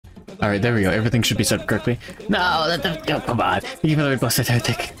Alright, there we go. Everything should be set correctly. No, oh, come on. You better bust it,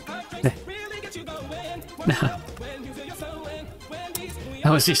 heretic. No.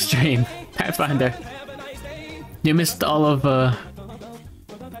 How was your stream, Pathfinder? You missed all of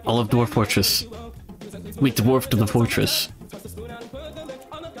Dwarf Fortress. We dwarfed the fortress.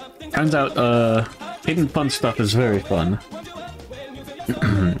 Turns out, hidden fun stuff is very fun.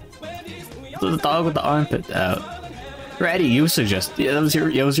 The dog with the armpit out. Ratty, you suggest. Yeah, that was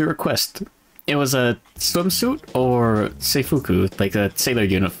your request. It was a swimsuit or seifuku, like a sailor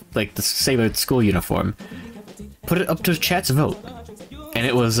like the sailor school uniform. Put it up to chat's vote, and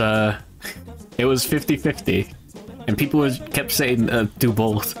it was 50-50, and people kept saying do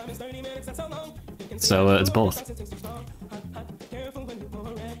both. So it's both.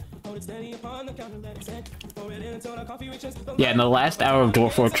 Yeah, in the last hour of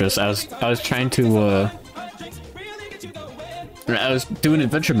Dwarf Fortress, I was trying to I was doing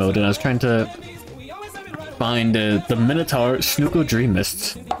adventure mode, and I was trying to find the Minotaur Snuko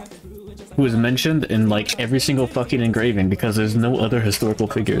Dreamist, who is mentioned in like every single fucking engraving because there's no other historical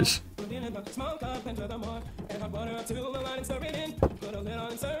figures.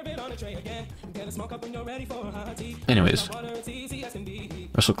 Anyways,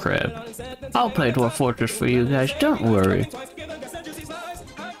 Russell Crab. I'll play Dwarf Fortress for you guys, don't worry.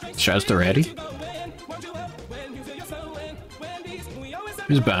 Shouts to Ratty.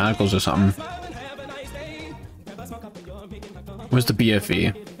 His barnacles or something. Where's the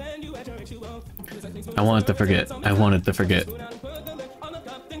BFE? I wanted to forget. I wanted to forget.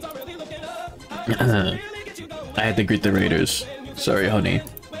 I had to greet the raiders. Sorry, honey.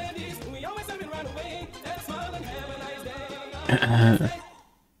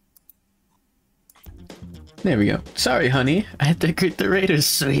 There we go. Sorry, honey. I had to greet the raiders,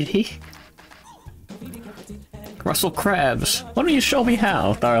 sweetie. Russell Krabs. Why don't you show me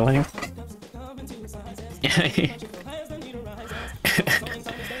how, darling?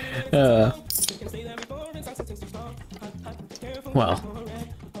 Well,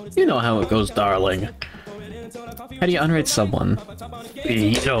 you know how it goes, darling. How do you unrate someone?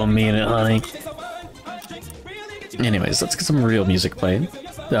 You don't mean it, honey. Anyways, let's get some real music playing,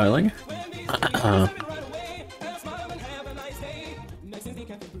 darling.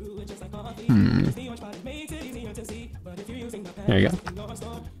 There you go.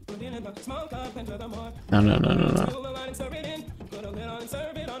 No.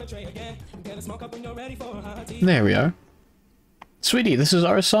 There we are. Sweetie, this is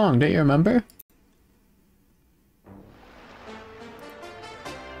our song, don't you remember?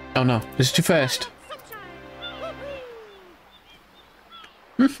 Oh no, this is too fast.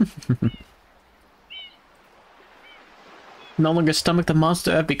 No longer stomach the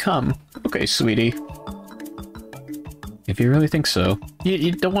monster I've become. Okay, sweetie. If you really think so.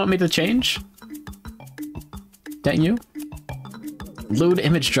 You don't want me to change? Don't you? Lewd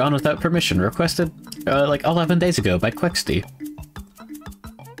image drawn without permission. Requested, like 11 days ago by Quexty.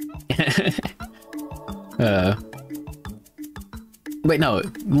 Wait, no.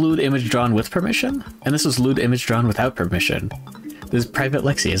 Lewd image drawn with permission? And this was lewd image drawn without permission. This Private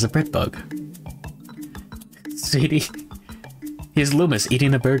Lexi is a bread bug. Sweetie. Here's Loomis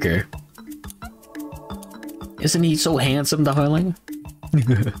eating a burger. Isn't he so handsome, darling?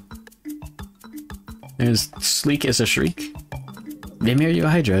 There's Sleek as a shriek. Vimirio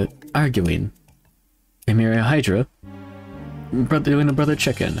Hydra arguing. Vimirio Hydra doing a brother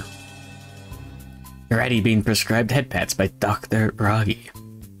chicken. Ratty being prescribed head pats by Dr. Roggy.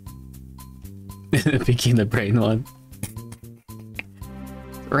 Picking the brain one.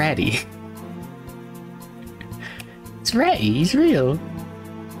 Ratty. It's Ratty, he's real.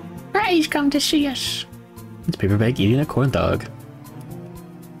 Ratty's come to see us. It's Paperback eating a corn dog.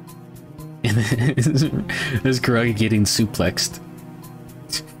 And there's Karagi getting suplexed.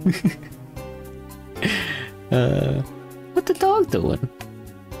 What the dog doing?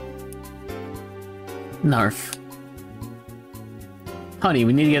 Narf. Honey,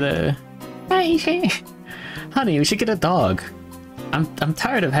 we need to get a... Honey, we should get a dog. I'm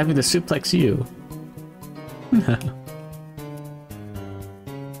tired of having to suplex you.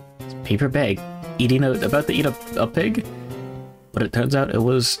 Paper bag eating about to eat a pig, but it turns out it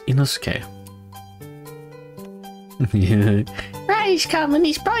was Inosuke. Rai's coming,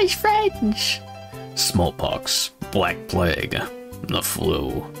 he's by his friends. Smallpox, Black Plague, the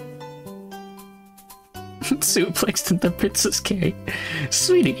flu. Suplexed into Princess K.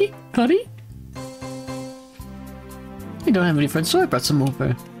 Sweetie, honey? We don't have any friends, so I brought some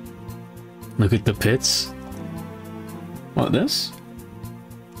over. Look at the pits. What, this?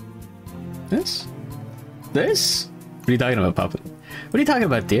 This? This? What are you talking about, Papa? What are you talking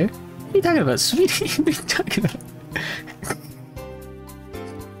about, dear? What are you talking about, sweetie? What are you talking about?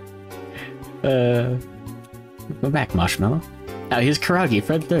 Go back, Marshmallow. Oh, here's Karagi,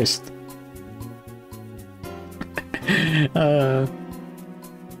 Fred Durst.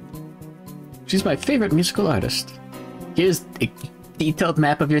 She's my favorite musical artist. Here's a detailed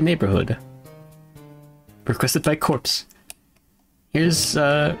map of your neighborhood. Requested by Corpse. Here's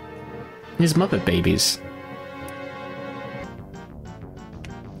Muppet Babies.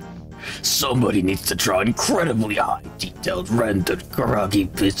 Somebody needs to draw incredibly high detailed rendered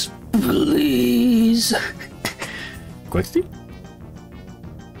Karagi bits, please. Quixty?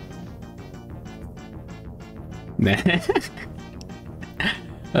 Nah.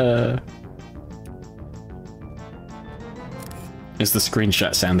 It's the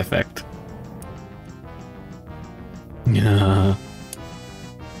screenshot sound effect. Yeah.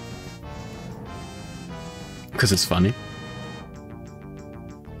 Because it's funny.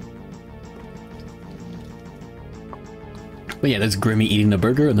 But yeah, there's Grimmy eating a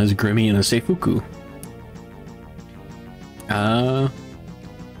burger, and there's Grimmy in a seifuku. I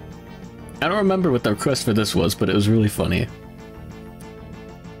don't remember what the request for this was, but it was really funny.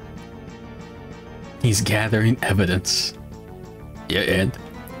 He's gathering evidence. Yeah, and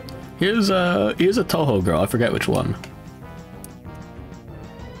here's a Toho girl. I forget which one.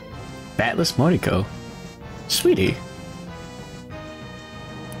 Batless Moriko. Sweetie.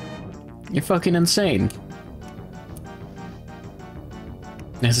 You're fucking insane.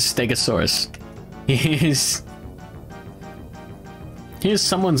 There's a Stegosaurus. Here's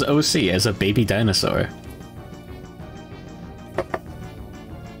someone's OC as a baby dinosaur.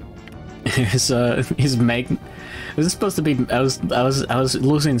 He's Mag. This is supposed to be. I was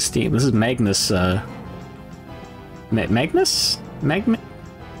losing steam. This is Magnus. Magnus? Mega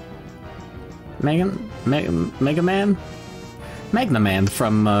Man? Magna Man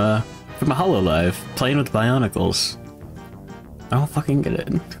from Hololive, playing with Bionicles. I don't fucking get it.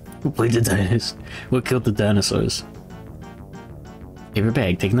 Who played the dinosaurs? What killed the dinosaurs? Paper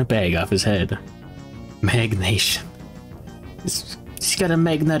bag, taking the bag off his head. Magnation. He's got a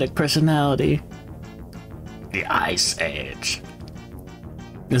magnetic personality. The Ice Age.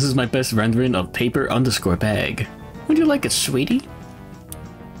 This is my best rendering of paper_bag. Would you like it, sweetie?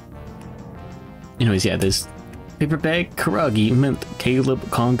 Anyways, yeah, there's Paper Bag, Karagi, Mint, Caleb,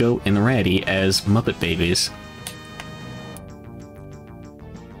 Congo, and Ratty as Muppet Babies.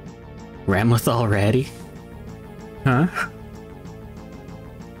 Ramlethal Ratty? Huh?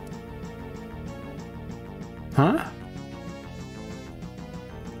 Huh?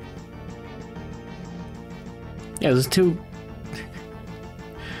 Yeah, there's two...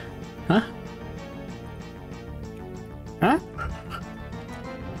 Huh? Huh?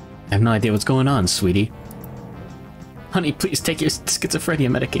 I have no idea what's going on, sweetie. Honey, please take your schizophrenia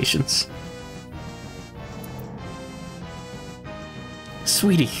medications.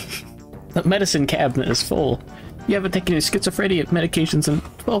 Sweetie, the medicine cabinet is full. You haven't taken your schizophrenia medications in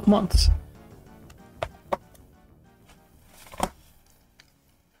 12 months.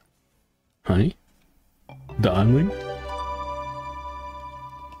 Honey? Darling?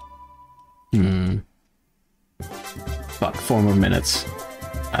 Fuck, 4 more minutes.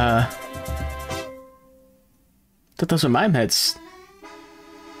 But those are my meds.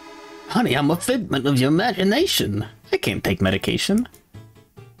 Honey, I'm a figment of your imagination. I can't take medication.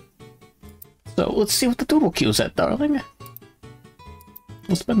 So let's see what the doodle cue's at, darling.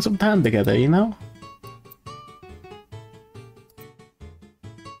 We'll spend some time together, you know?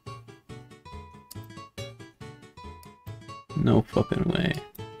 No fucking way.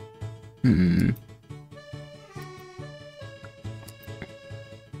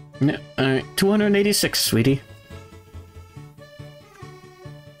 Yeah, alright, 286, sweetie.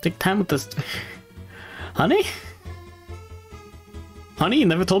 Take time with this. Honey? Honey, you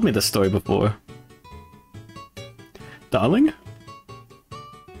never told me this story before. Darling?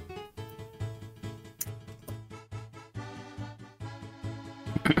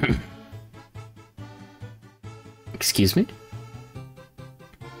 Excuse me?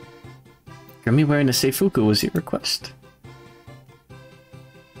 Me wearing a seifuku was your request.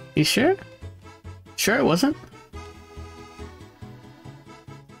 You sure? Sure it wasn't?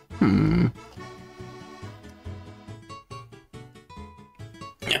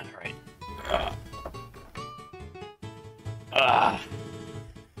 Yeah, right.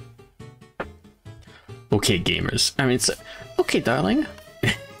 Okay, gamers. I mean, it's... Okay, darling.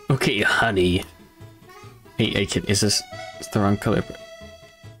 Okay, honey. Hey, kid, is this... It's the wrong color.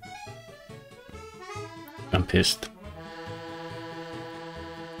 I'm pissed.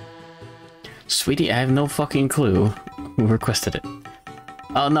 Sweetie, I have no fucking clue who requested it.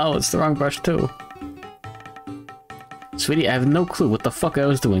 Oh no, it's the wrong brush too. Sweetie, I have no clue what the fuck I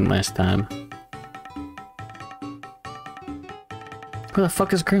was doing last time. Who the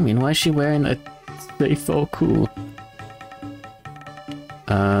fuck is Grimmy and why is she wearing a... They so cool.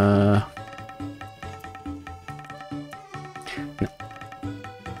 No.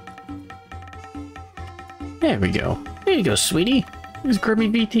 There we go. There you go, sweetie. It's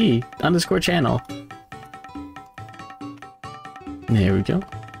Grimmy BT _ channel. There we go.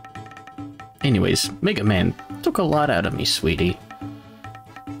 Anyways, Mega Man took a lot out of me, sweetie.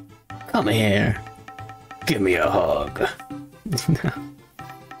 Come here. Give me a hug.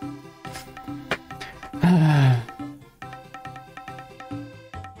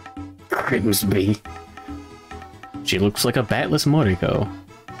 Grimsby. She looks like a batless Moriko.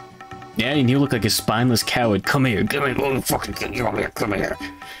 Yeah, and you look like a spineless coward. Come here, give me a fucking come here, come here.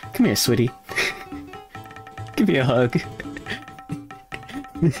 Come here, sweetie. Give me a hug.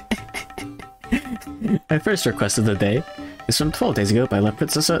 My first request of the day is from 12 days ago by La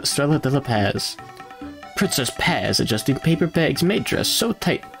Princesa Estrella de la Paz. Princess Paz adjusting paper bag's maid dress so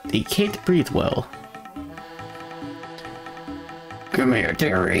tight that he can't breathe well. Come here,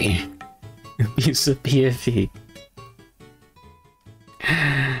 Terry. Abusive PFE.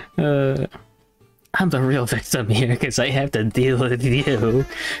 I'm the real victim here because I have to deal with you.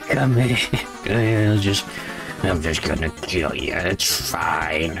 Come here. I'm just gonna kill you. It's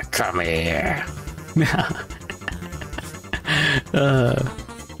fine. Come here.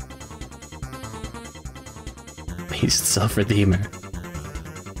 Beast self-redeemer.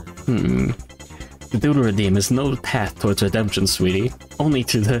 The Doodle Redeem is no path towards redemption, sweetie. Only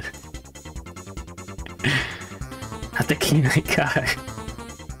to the... Not the king I got.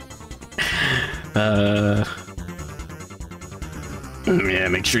 Yeah,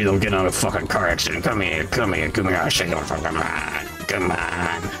 make sure you don't get on a fucking car accident. Come here, come here, come here. Shake on, come on, come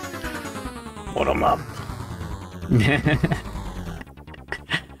on. What am up?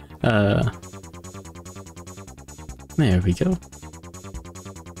 There we go.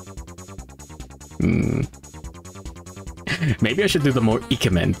 Maybe I should do the more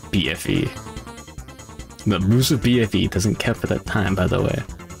Ikemen BFE. The Musu BFE doesn't count for that time, by the way.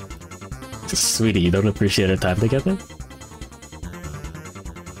 Sweetie, you don't appreciate our time together?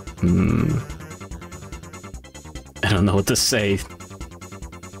 I don't know what to say.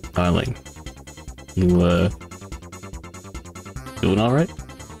 Darling. You, doing alright?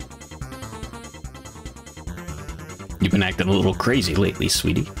 You've been acting a little crazy lately,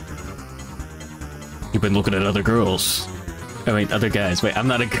 sweetie. You've been looking at other girls. Oh wait, other guys. Wait, I'm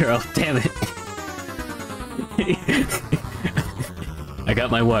not a girl. Damn it. I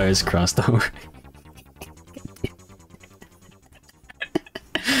got my wires crossed over.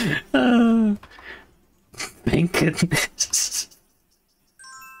 Thank goodness.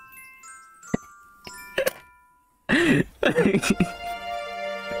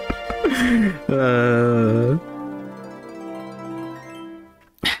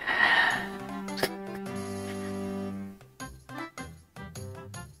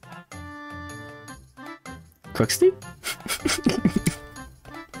 Crooksty?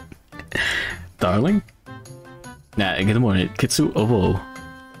 Darling? Nah, good morning, Kitsu Ovo.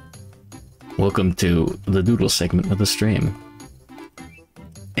 Welcome to the Doodle segment of the stream.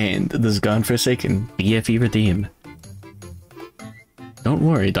 And this godforsaken BFE Redeem. Don't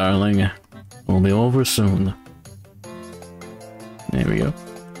worry, darling. We'll be over soon. There we go.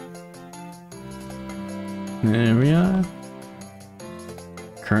 There we are.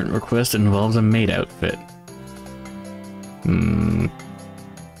 Current request involves a maid outfit.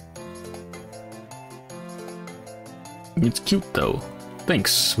 It's cute though.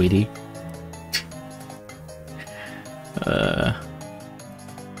 Thanks, sweetie.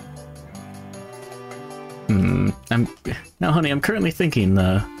 Now, honey, I'm currently thinking,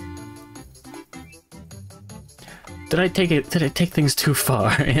 did I take things too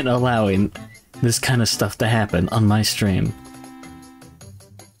far in allowing this kind of stuff to happen on my stream?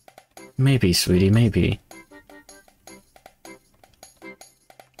 Maybe, sweetie, maybe.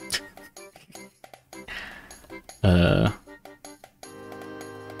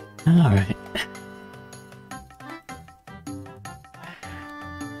 Alright.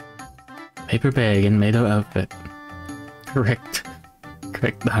 Paper bag and Mado outfit. Correct.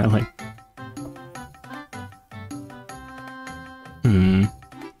 Correct, darling.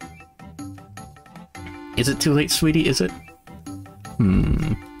 Is it too late, sweetie? Is it?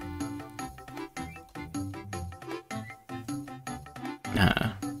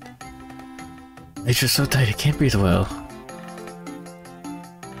 It's just so tight, I can't breathe well.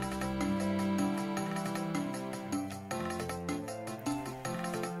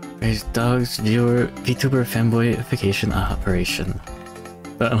 Raise dogs viewer VTuber fanboyification operation.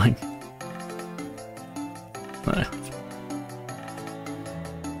 But like, what?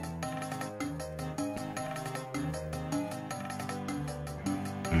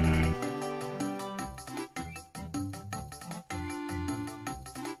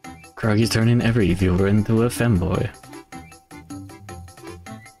 Kroggy's turning every viewer into a femboy.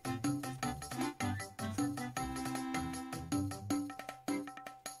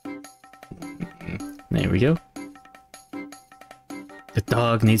 There we go. The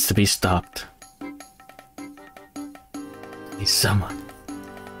dog needs to be stopped. He's someone.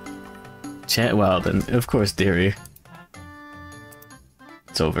 Chat Wilden, of course, dearie.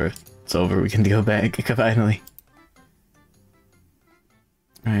 It's over. It's over. We can go back finally.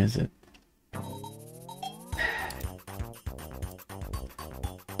 Where is it?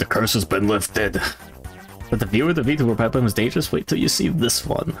 The curse has been lifted. But the viewer of the VTuber pipeline was dangerous. Wait till you see this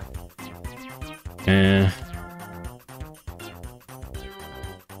one.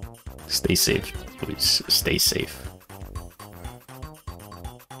 Stay safe, please. Stay safe.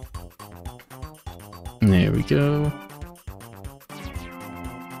 There we go.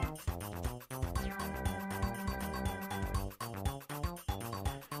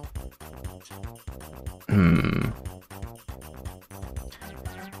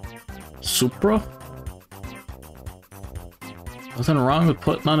 Supra? Nothing wrong with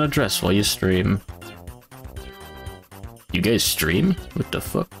putting on a dress while you stream. You guys stream? What the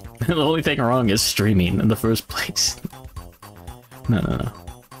fuck? The only thing wrong is streaming in the first place. No.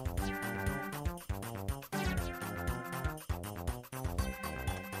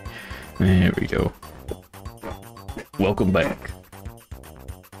 There we go. Welcome back.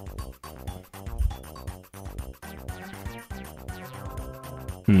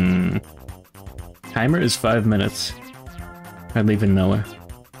 Timer is 5 minutes. Hardly even know her.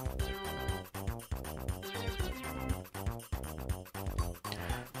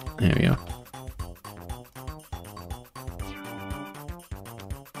 There we go.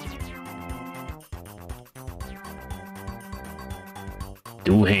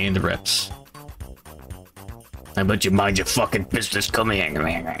 Do hand reps. I bet you mind your fucking business. Come here.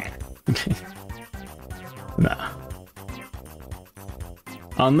 Nah.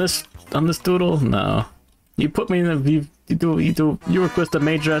 On this doodle, no. You put me in the you request a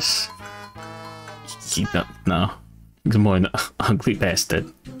maid dress. No. He's more an ugly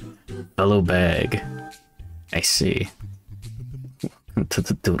bastard. Fellow bag. I see. To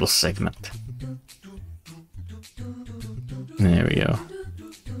the doodle segment. There we go.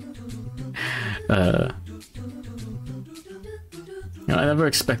 You know, I never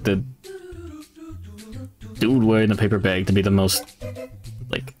expected dude wearing a paper bag to be the most,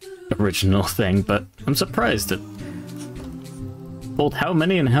 like, original thing, but I'm surprised at both how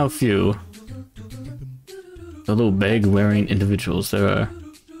many and how few the little bag-wearing individuals there are.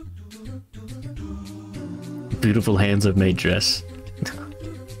 Beautiful hands of maid dress.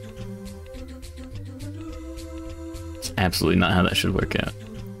 It's absolutely not how that should work out.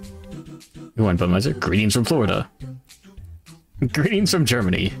 You want Budweiser? Greetings from Florida. Greetings from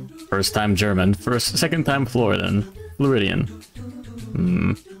Germany. First time German. Second time Floridian.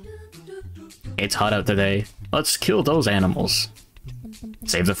 It's hot out today. Let's kill those animals.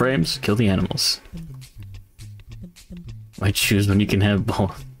 Save the frames, kill the animals. Why choose when you can have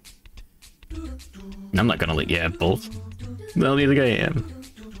both? I'm not gonna let you have both. Well, neither guy I am.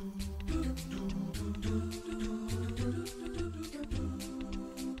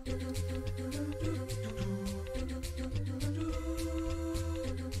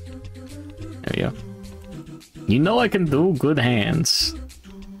 There we go. You know I can do good hands.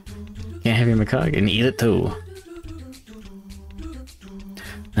 Can't have your macaque and eat it too.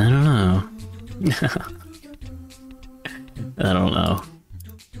 I don't know. I don't know.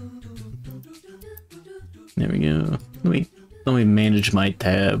 There we go. Let me manage my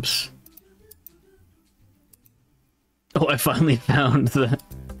tabs. Oh, I finally found the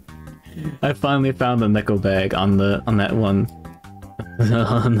Neko bag on that one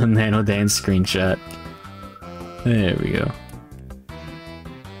on the Nano Dance screenshot. There we go.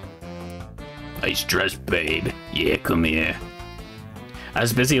 Nice dress, babe. Yeah, come here. I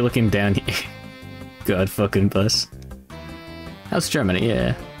was busy looking down here. God fucking bless. How's Germany?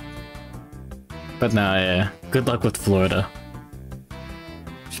 Yeah. But nah, yeah. Good luck with Florida.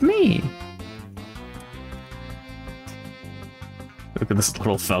 It's me. Look at this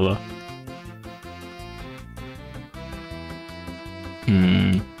little fella.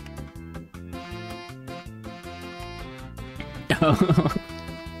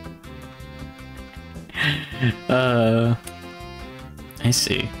 I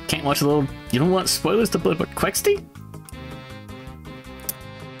see. Can't watch a little... You don't want spoilers to Blood Quexty?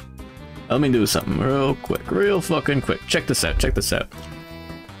 Let me do something real quick. Real fucking quick. Check this out. Check this out.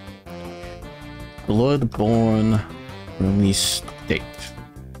 Bloodborne release date.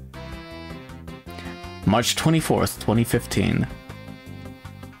 March 24th, 2015.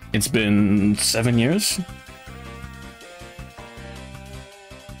 It's been 7 years?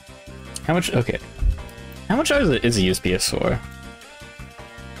 How much? Okay. How much is a used PS4?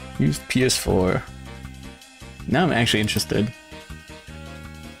 Used PS4. Now I'm actually interested.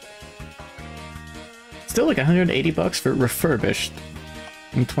 Still like 180 bucks for refurbished.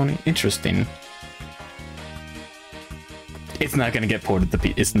 In 20. Interesting. It's not gonna get ported to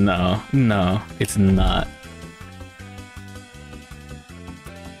P. It's no, it's not.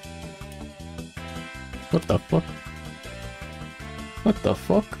 What the fuck? What the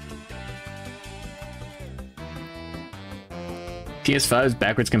fuck? PS5 is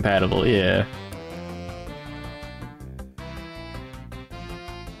backwards compatible, yeah.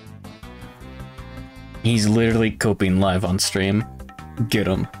 He's literally coping live on stream. Get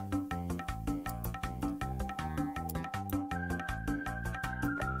him.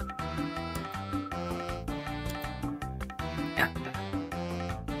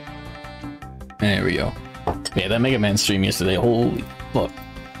 There we go. Yeah, that Mega Man stream yesterday, holy fuck.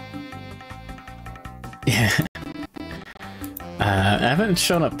 Yeah. I haven't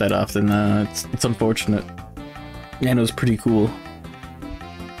shown up that often, it's unfortunate. And it was pretty cool.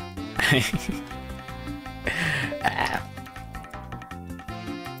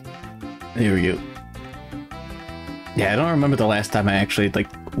 There we go. Yeah, I don't remember the last time I actually, like,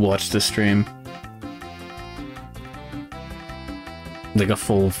 watched the stream. Like a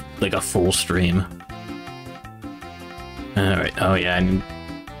full stream. Alright, oh yeah, I need...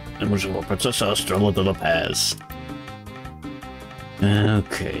 Original Princess Estrella de la Paz.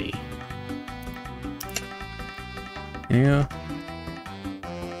 Okay. Yeah.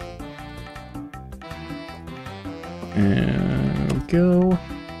 There we go.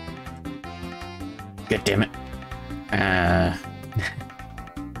 God damn it.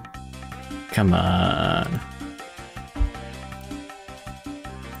 Come on.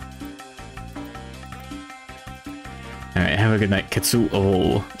 Alright, have a good night, Kitsu.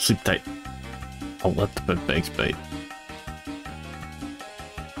 Oh, sleep tight. I'll let the bed bags bite.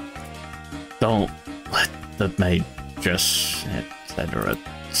 Don't let the maid dress, etc.,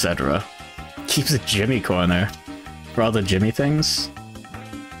 etc. Keeps a Jimmy corner for all the Jimmy things.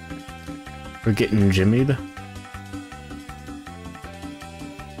 We're getting Jimmied.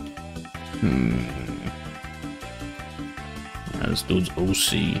 Yeah, this dude's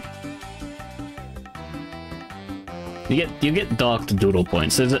OC. You get docked doodle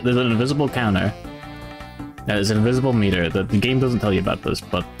points. There's an invisible counter. There's an invisible meter. The game doesn't tell you about this,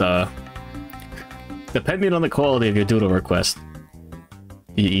 but depending on the quality of your doodle request,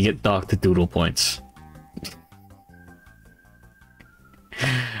 you get docked doodle points.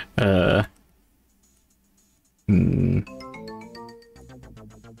 Let's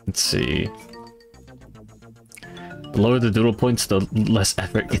see. The lower the doodle points, the less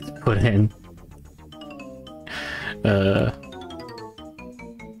effort gets put in.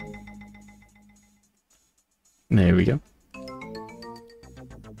 There we go.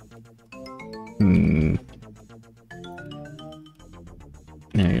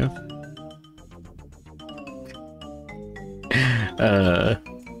 There you go.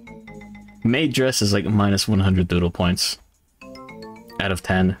 Maid dress is like minus 100 doodle points out of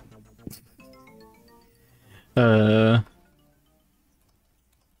 10. There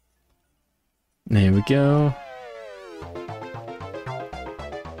we go.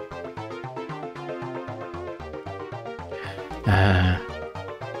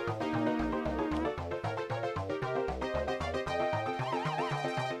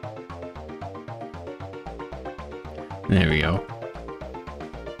 There we go.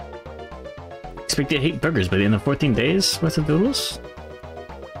 Expect to hate burgers by the end of 14 days worth of doodles?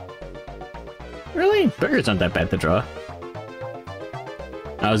 Really? Burgers aren't that bad to draw.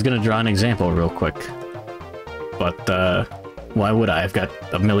 I was gonna draw an example real quick. But, why would I? I've got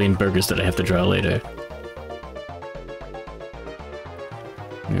a million burgers that I have to draw later.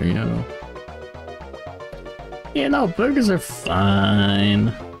 There you go. Yeah, no, burgers are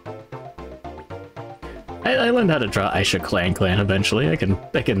fine. I learned how to draw Aisha Clan eventually. I can...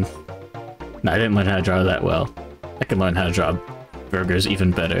 No, I didn't learn how to draw that well. I can learn how to draw burgers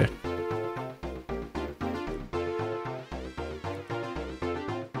even better.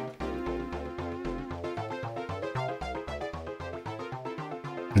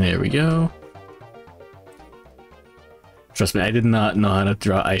 There we go. Trust me, I did not know how to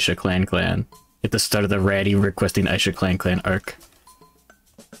draw Aisha Clan Clan at the start of the Ratty requesting Aisha Clan Clan arc.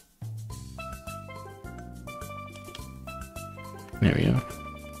 There we go.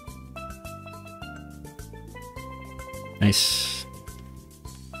 Nice.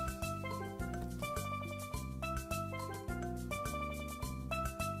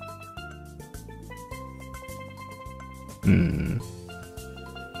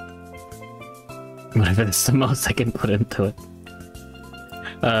 Whatever, that's the most I can put into it.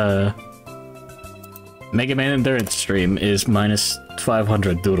 Mega Man Endurance Stream is minus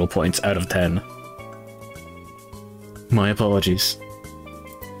 500 doodle points out of 10. My apologies.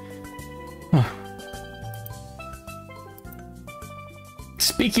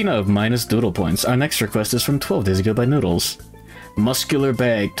 Speaking of minus doodle points, our next request is from 12 days ago by Noodles. Muscular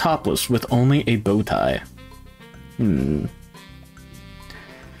bag, topless, with only a bow tie.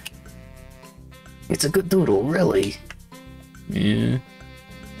 It's a good doodle, really. Yeah.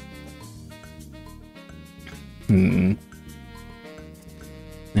 There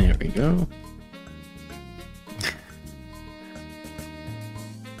we go.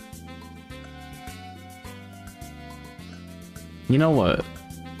 You know what?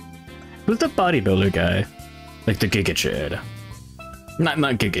 Who's the bodybuilder guy? Like the Giga Chad. Not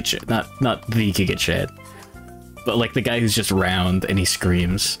Giga Chad, not the Giga Chad. But like the guy who's just round and he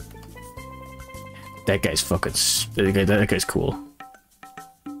screams. That guy's fucking... That guy's cool.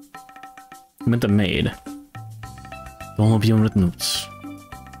 I meant the maid. Don't be on notes.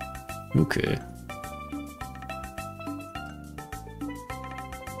 Okay.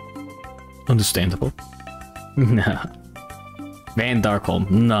 Understandable. Nah. Van Darkholm.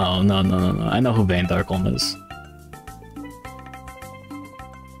 No. I know who Van Darkholm is.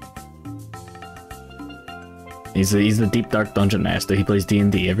 He's the Deep Dark Dungeon Master. He plays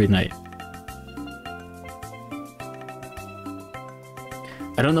D&D every night.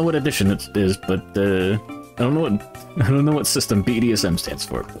 I don't know what edition it is, but I don't know what system BDSM stands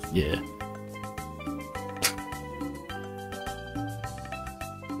for, but yeah.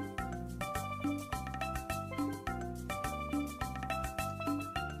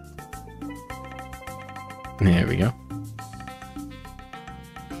 There we go.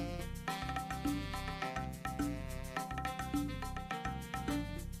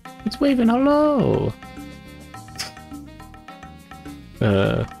 It's waving hello.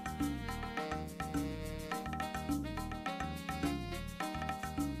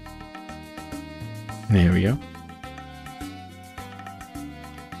 There we go.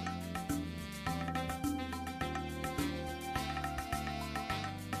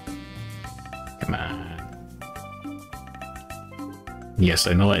 Come on. Yes,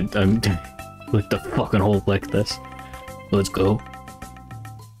 I know I'm with the fucking hole like this. Let's go.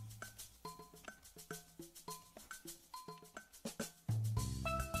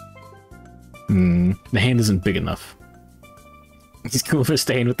 The hand isn't big enough. He's cool for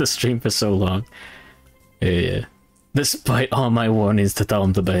staying with the stream for so long. Yeah. Despite all my warnings to tell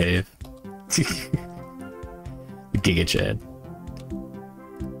him to behave. Giga Chad.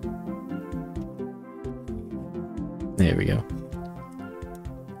 There we go.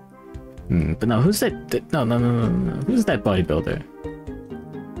 But no, who's that? No. Who's that bodybuilder?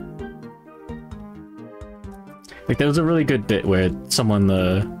 Like, there was a really good bit where someone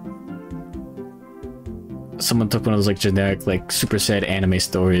took one of those like generic, like super sad anime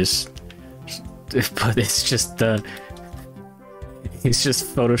stories, but it's just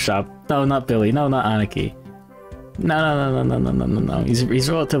Photoshop. No, not Billy. No, not Aniki. No. He's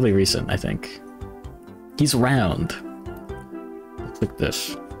relatively recent, I think. He's round. Looks like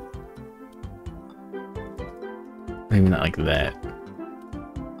this. Maybe not like that.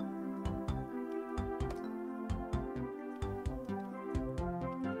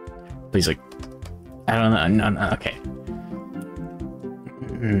 But he's like, I don't know. No, okay.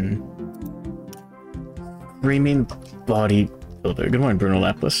 Screaming bodybuilder. Good morning, Bruno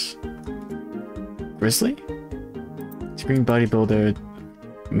Lapis. Grizzly? Screaming bodybuilder.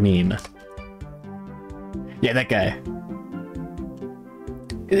 Meme. Yeah, that guy.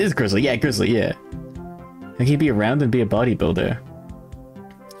 It is Grizzly. Yeah, Grizzly. Yeah. Can he be around and be a bodybuilder?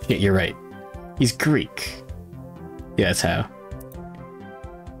 Yeah, you're right. He's Greek. Yeah, that's how.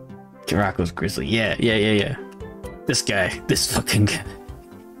 Kirako's Grizzly. Yeah. This guy. This fucking guy.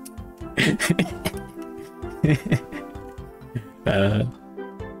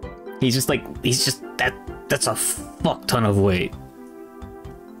 He's just that's a fuck ton of weight.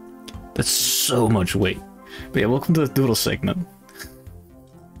 That's so much weight. But yeah, welcome to the Doodle segment.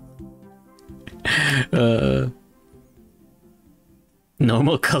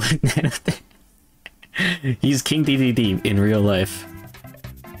 Normal colored nanotech. He's King DDD in real life.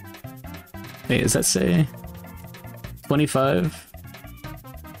 Hey, does that say 25?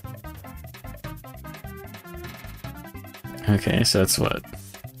 Okay, so that's what?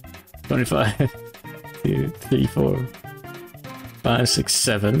 25, 2, 3, 4, 5, 6,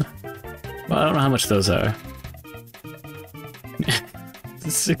 7. Well, I don't know how much those are.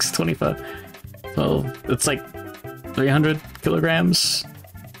 6, 25, 12. It's like 300 kilograms.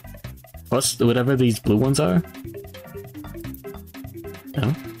 Plus whatever these blue ones are.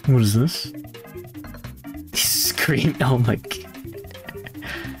 Oh, what is this? Scream! Oh my god.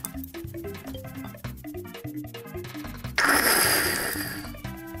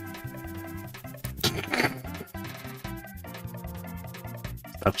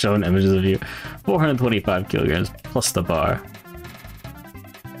 Stop showing images of you. 425 kilograms plus the bar.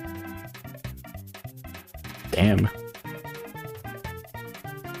 Damn.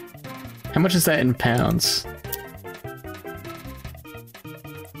 How much is that in pounds?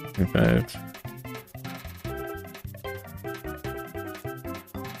 5.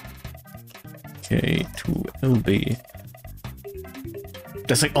 Okay, 2LB.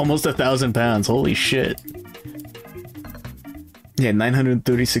 That's like almost 1,000 pounds. Holy shit. Yeah,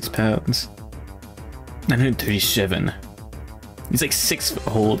 936 pounds. 937. He's like 6 foot.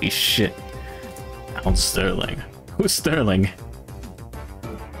 Holy shit. Pounds sterling. Who's Sterling?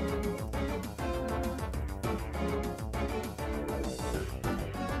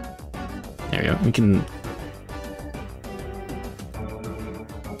 There we go. We can.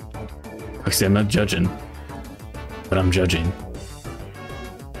 Actually, I'm not judging, but I'm judging.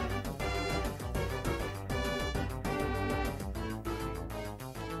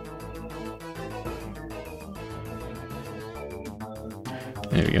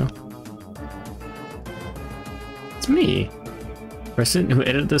 There we go. It's me. Person who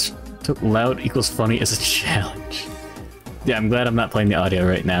edited this took loud equals funny as a challenge. Yeah, I'm glad I'm not playing the audio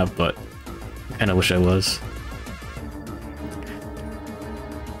right now, but I kinda wish I was.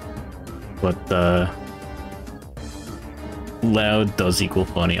 But, loud does equal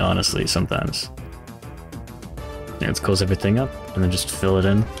funny, honestly, sometimes. Yeah, let's close everything up, and then just fill it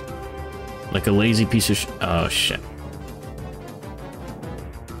in. Like a lazy piece of oh, shit.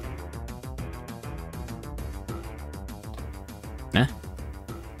 Eh?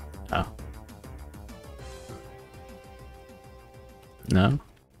 Oh. No?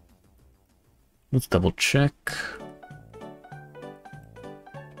 Let's double check.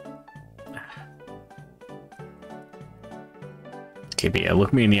 Okay, but yeah,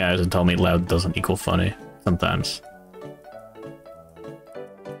 look me in the eyes and tell me loud doesn't equal funny. Sometimes.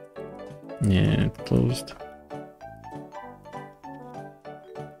 Yeah, closed.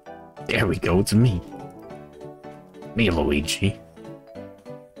 There we go, it's me. Me, Luigi.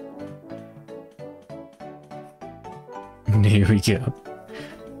 There we go.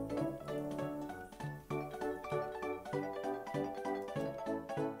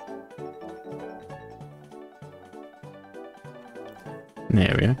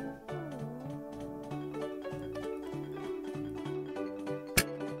 There we go.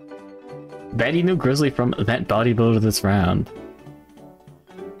 Betty knew Grizzly from that bodybuilder that's round.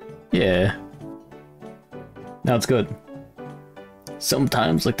 Yeah. Now it's good.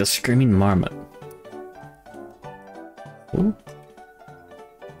 Sometimes like the screaming marmot. Ooh.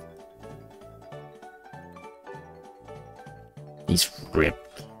 He's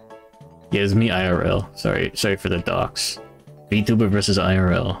ripped. Yeah, it's me IRL. Sorry for the docs. VTuber versus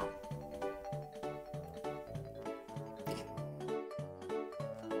IRL.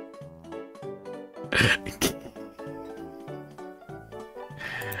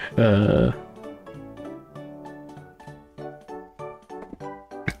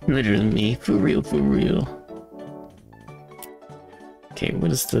 Literally me, for real, for real. Okay, what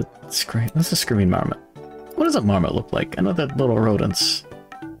is the scream? What's the screaming marmot? What does a marmot look like? I know that little rodents.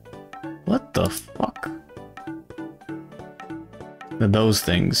 What the fuck? Those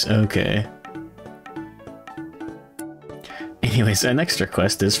things, okay. Anyways, our next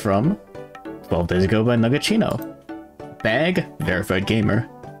request is from 12 Days Ago by Nugachino. Bag, verified gamer,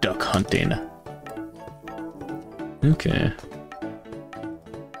 duck hunting. Okay.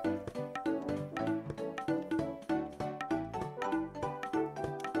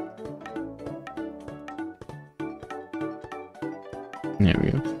 There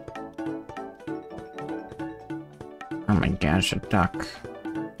we go. Oh my gosh, a duck.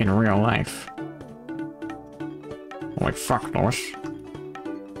 In real life. Holy fuck, Lois.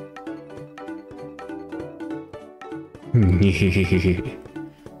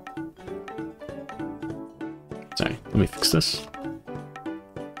 Sorry, let me fix this.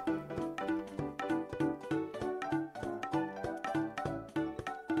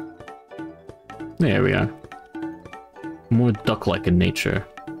 There we are. More duck-like in nature.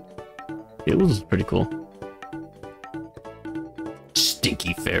 It was pretty cool.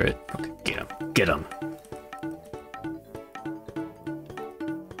 Stinky ferret. Okay, get him. Get him.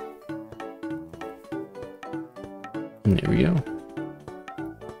 And there we go.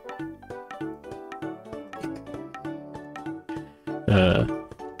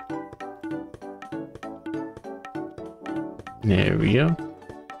 There we go.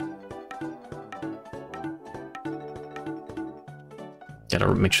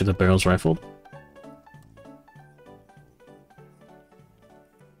 Gotta make sure the barrel's rifled.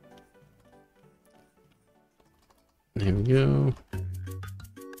 There we go.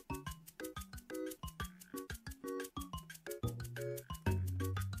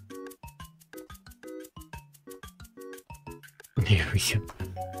 There we go.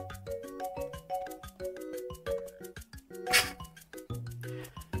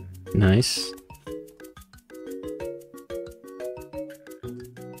 Nice.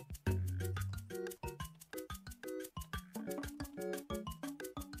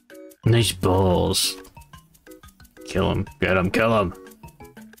 Nice balls. Kill him. Get him. Kill him.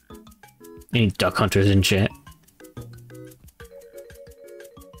 Any duck hunters in chat?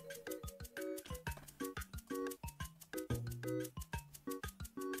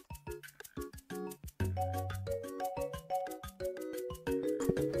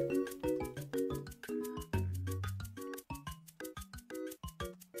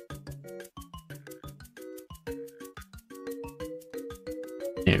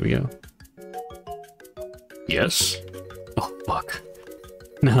 There we go. Yes. Oh, fuck.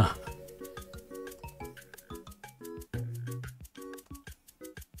 No.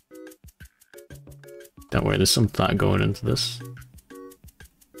 Don't worry, there's some thought going into this.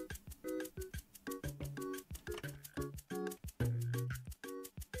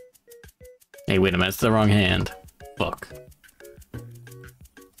 Hey, wait a minute, it's the wrong hand. Fuck.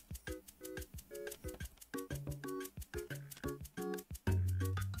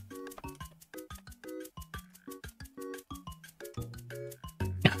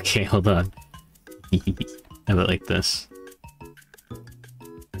 Okay, hold on. How about like this?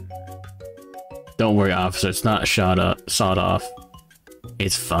 Don't worry, officer. It's not sawed off.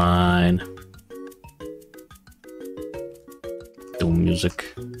 It's fine. Doom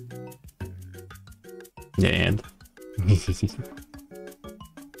music. Yeah, and.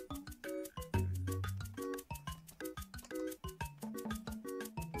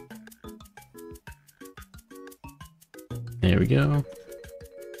 There we go.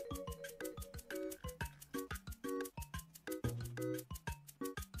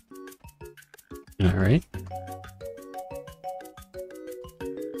 All right.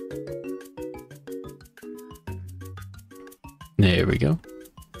 There we go.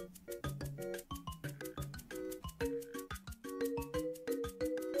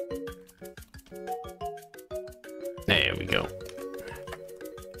 There we go.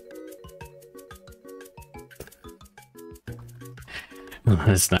 Oh,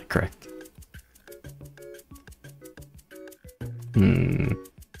 that's not correct.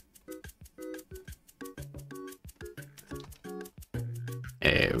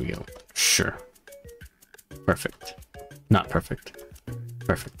 There we go. Sure. Perfect. Not perfect.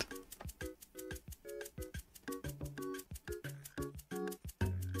 Perfect.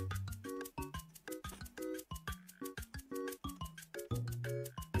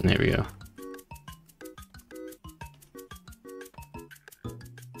 There we go.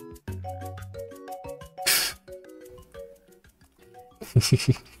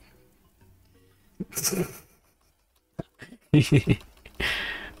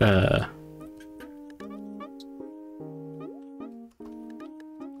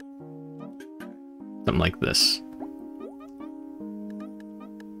 Something like this.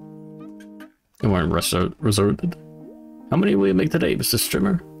 And we're resorted. How many will you make today, Mr.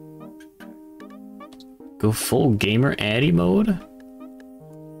 Strimmer? Go full gamer Addy mode?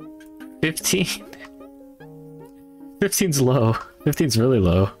 15? 15's low. 15's really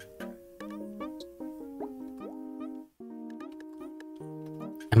low.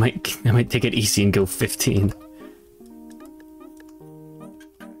 I might take it easy and go 15.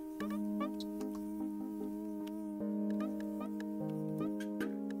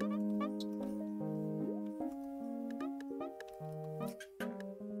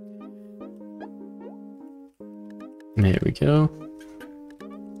 There we go.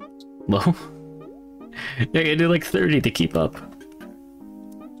 Low? Yeah, I gotta do like 30 to keep up.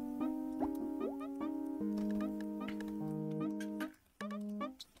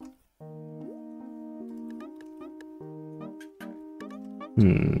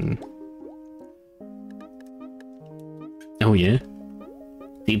 Oh yeah?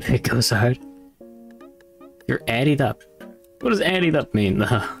 Deep hit goes hard. You're added up. What does added up mean?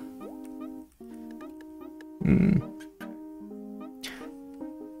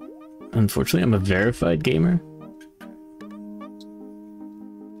 Unfortunately, I'm a verified gamer.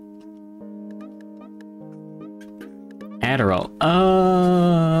 Adderall.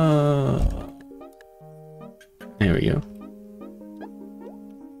 Oh. There we go.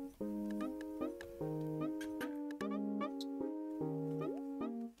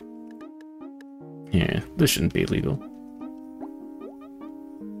 Yeah, this shouldn't be illegal.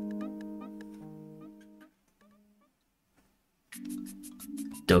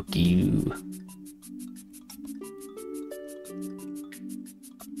 Duck you.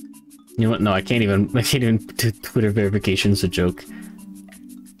 You know what? No, I can't even do Twitter verification. It's a joke.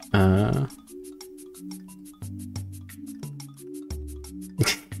 Yeah,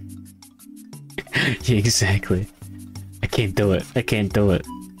 exactly. I can't do it. I can't do it.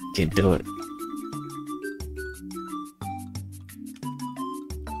 Can't do it.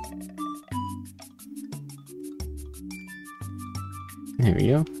 There we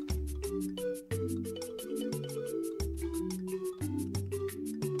go.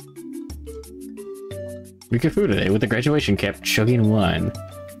 We get through today with the graduation cap chugging wine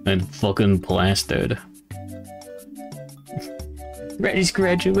and fucking plastered. Reddy's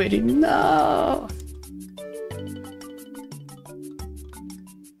graduating, no!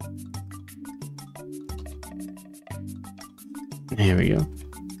 There we go.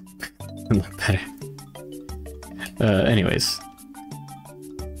 Look better. Anyways.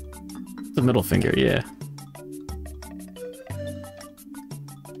 The middle finger, yeah.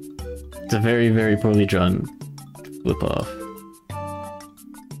 It's a very, very poorly drawn flip off.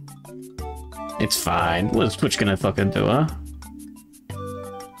 It's fine. What's Twitch gonna fucking do, huh?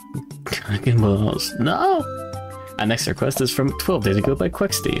 Fucking balls. No! Our next request is from 12 days ago by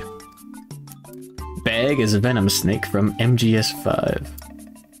Quexty. Bag is a venom snake from MGS5.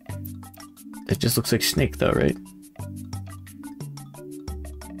 It just looks like snake though, right?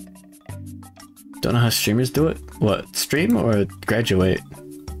 Don't know how streamers do it? What, stream or graduate?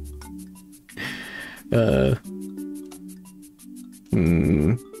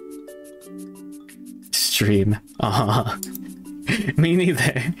 Stream. Aw. Me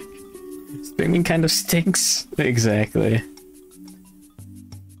neither. Streaming kind of stinks. Exactly.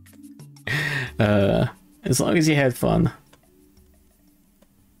 As long as you had fun.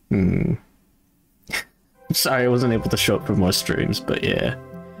 Sorry I wasn't able to show up for more streams, but yeah.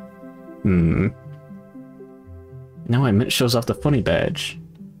 Now it shows off the funny badge.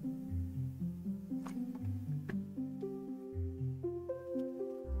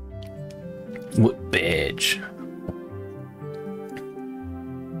 What badge?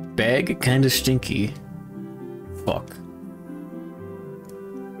 Bag kinda stinky. Fuck.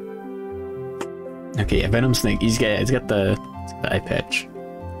 Okay, yeah, Venom Snake. He's got the eye patch.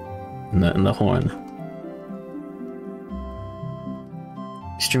 And the horn.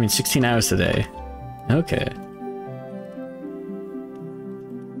 Streaming 16 hours today. Okay.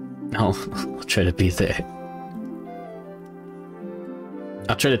 I'll try to be there.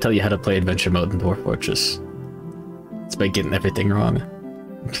 I'll try to tell you how to play adventure mode in Dwarf Fortress. It's by getting everything wrong.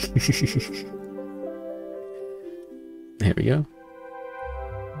 There we go.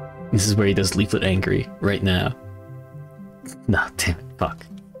 This is where he does Leaflet Angry, right now. Nah, damn it, fuck.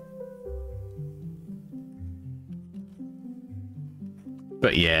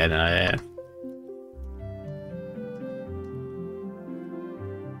 But yeah, no, yeah.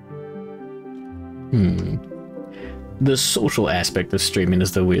 The social aspect of streaming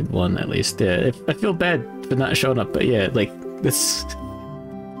is the weird one, at least. Yeah, I feel bad for not showing up, but yeah, like, this...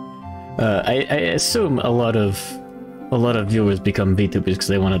 I assume a lot of viewers become VTubers because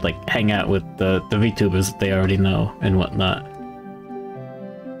they want to, like, hang out with the VTubers that they already know and whatnot.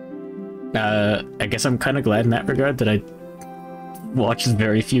 I guess I'm kind of glad in that regard that I watched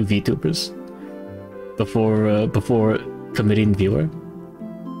very few VTubers before committing viewer.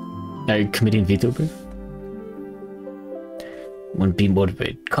 Committing VTuber. When be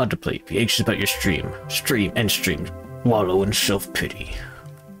motivated, contemplate, be anxious about your stream, wallow in self-pity.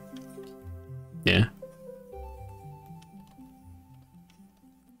 Yeah.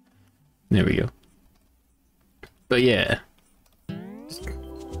 There we go. But yeah.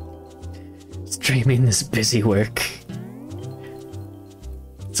 Streaming is busy work.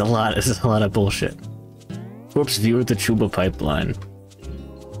 It's a lot of bullshit. Corpse viewer the Chuba pipeline.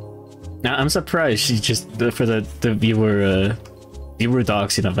 Now I'm surprised she just for the viewer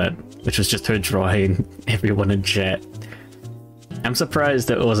doxing event, which was just her drawing everyone in chat. I'm surprised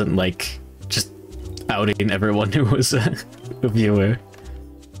that it wasn't like just outing everyone who was a viewer,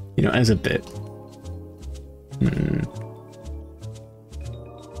 you know, as a bit.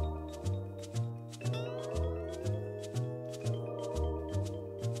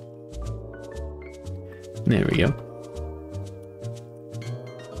 There we go.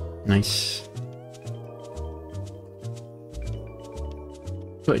 Nice.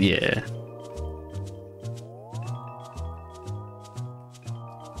 But yeah.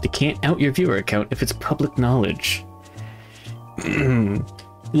 They can't out your viewer account if it's public knowledge.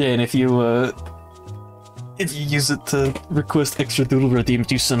 Yeah, and if you use it to request extra doodle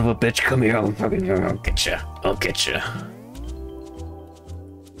redeems, you son of a bitch, come here, I'll get ya. I'll get ya.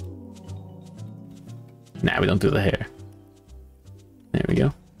 Nah, we don't do the hair. There we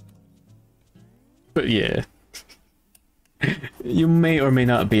go. But yeah. You may or may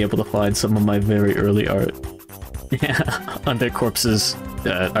not be able to find some of my very early art. Yeah, under Corpse's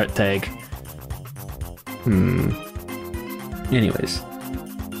art tag. Anyways.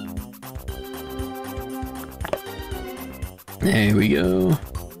 There we go.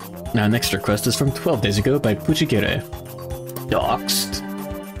 Now, next request is from 12 days ago by Puchigere. Doxed.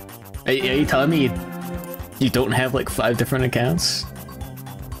 Are you telling me you don't have like 5 different accounts?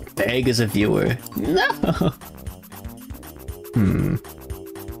 Tag as a viewer. No!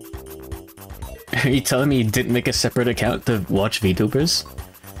 Are you telling me you didn't make a separate account to watch VTubers?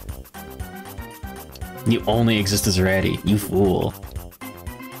 You only exist as Ratty, you fool.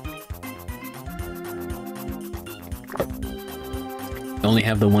 You only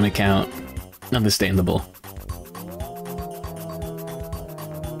have the one account. Understandable.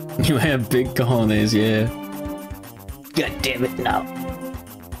 You have big cojones, yeah. God damn it, no.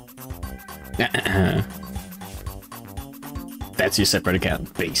 That's your separate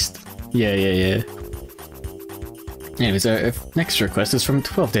account, based. Yeah. Anyways, our next request is from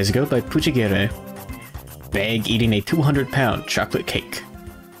 12 days ago by Puchigere. Bag eating a 200-pound chocolate cake.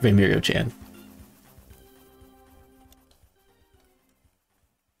 Remirio-chan.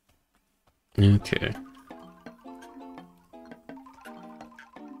 Okay.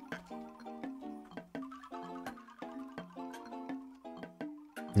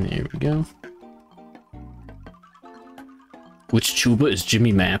 There we go. Which Chuba is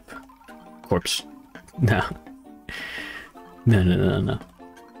Jimmy Map? Corpse. No. No.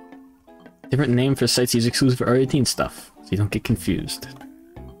 Different name for sites used exclusive for R18 stuff, so you don't get confused.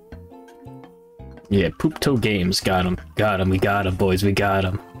 Yeah, Poop Toe Games. Got him. We got him, boys. We got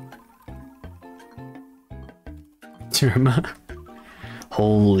him. Germa.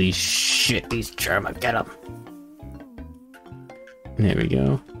 Holy shit, these Germa. Get him. There we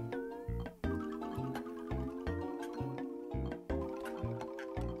go.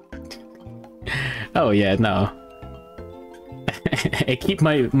 Oh yeah, no. I keep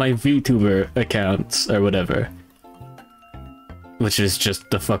my VTuber accounts or whatever, which is just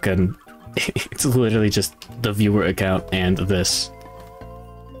the fucking. It's literally just the viewer account and this.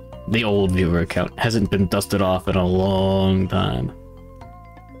 The old viewer account hasn't been dusted off in a long time.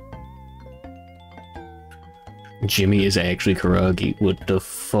 Jimmy is actually Karagi. What the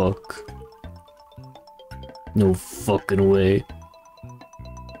fuck? No fucking way.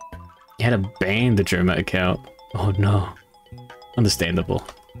 You had to ban the Germa account. Oh no. Understandable.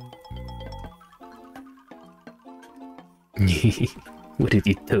 What did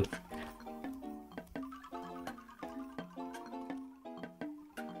you do?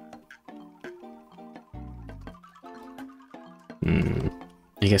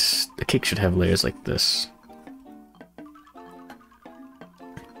 I guess the cake should have layers like this.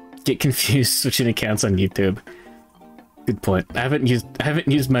 Get confused switching accounts on YouTube. Good point. I haven't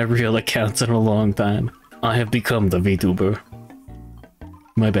used my real accounts in a long time. I have become the VTuber.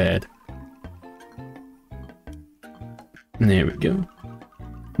 My bad. There we go.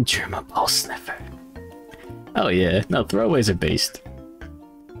 Germa ball sniffer. Oh yeah, no, throwaways are based.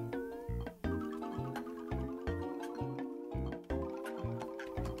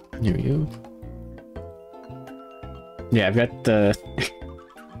 There we go. Yeah, I've got the.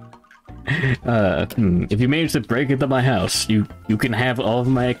 If you manage to break into my house, you can have all of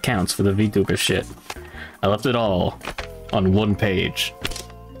my accounts for the VTuber shit. I left it all on one page.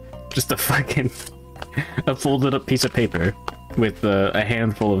 Just a fucking a folded up piece of paper with a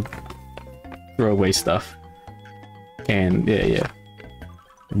handful of throwaway stuff. And yeah.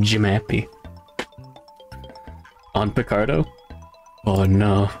 Jim Happy. On Picardo? Oh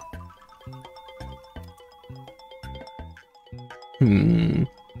no.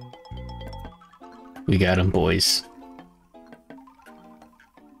 We got him, boys.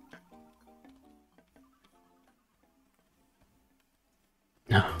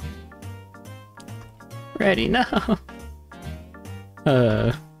 No. Ready, no.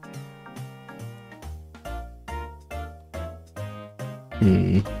 Uh.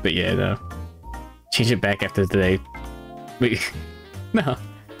 But yeah, no. Change it back after today. Wait, no.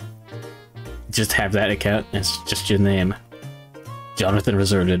 Just have that account. It's just your name. Jonathan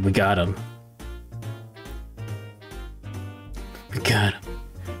Reserved. We got him. We got him.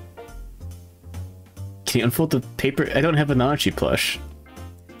 Can you unfold the paper? I don't have an Archie plush.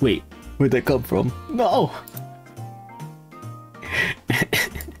 Wait, where'd that come from? No!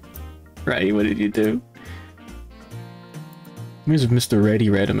 Right, what did you do? Where's Mr. Ready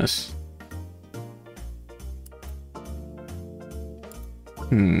Redimus?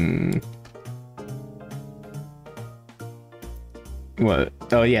 What?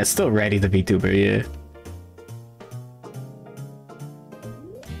 Oh yeah, it's still Ready the VTuber, yeah.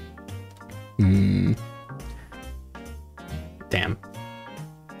 Damn.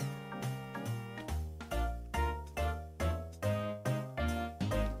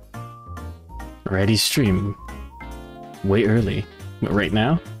 Ready stream. Way early. What, right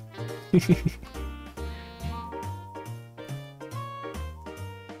now?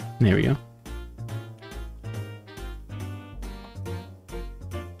 There we go.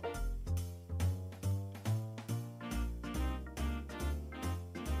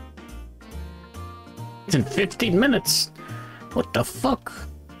 It's in 15 minutes. What the fuck?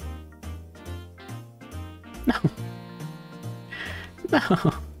 No.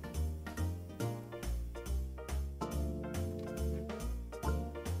 No.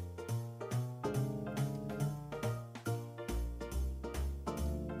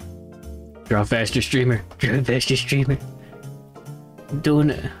 Draw faster, streamer. Draw faster, streamer. I'm doing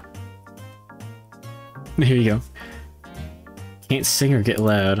it. Here you go. Can't sing or get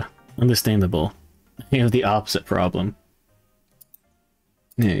loud. Understandable. You have the opposite problem.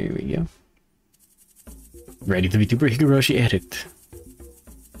 There we go. Ready to be VTuber Higurashi addict.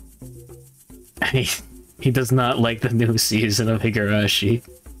 He does not like the new season of Higurashi.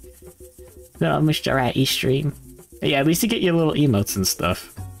 No, Mr. Ratty stream. Yeah, at least you get your little emotes and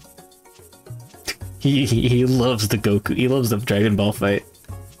stuff. He loves the Goku. He loves the Dragon Ball fight.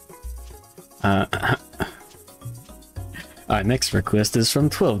 Our next request is from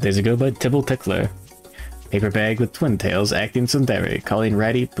 12 days ago by Tibble Tickler. Paper bag with twin tails acting tsundere, calling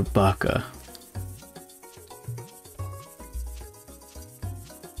Ratty Babaka.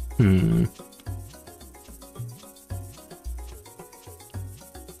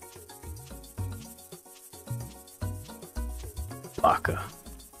 Baka.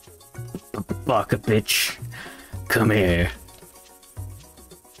 Baka, bitch. Come here.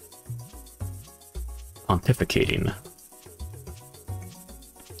 Pontificating.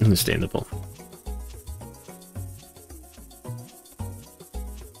 Understandable.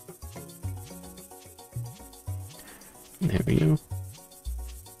 There we go.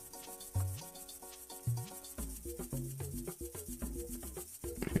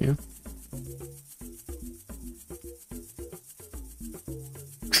 There we go.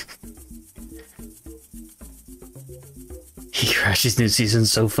 Higurashi's new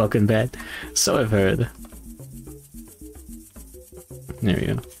season's so fucking bad. So I've heard. There we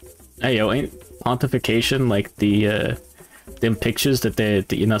go. Hey yo, ain't pontification like the them pictures that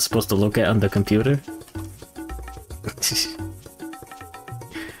you're not supposed to look at on the computer?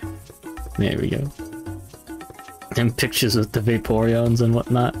 There we go. Them pictures of the Vaporeons and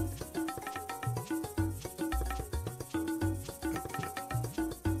whatnot.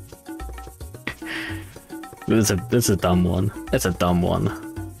 That's a dumb one. That's a dumb one.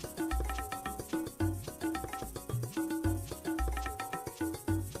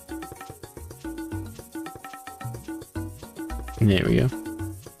 There we go.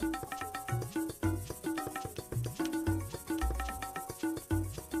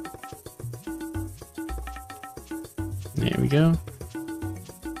 There we go.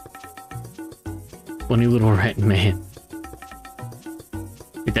 Funny little rat man.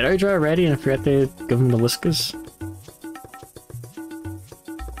 Did I draw Ready and I forgot to give him the whiskers?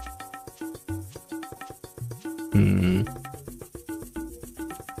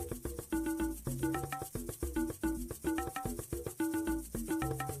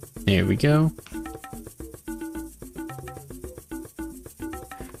 There we go.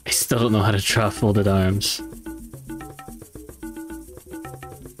 I still don't know how to draw folded arms.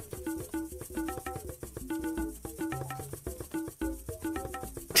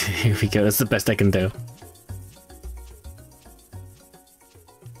 Here we go, that's the best I can do.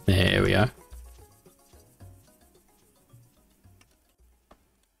 There we are.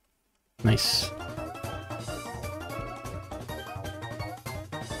 Nice.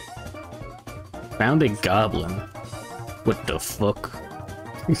 Found a goblin. What the fuck?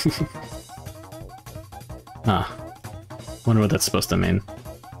 Ah. Wonder what that's supposed to mean.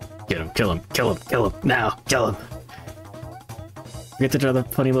 Get him, kill him, kill him, kill him, now, kill him! Get to draw the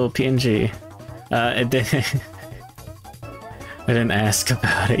funny little PNG. It didn't... I didn't ask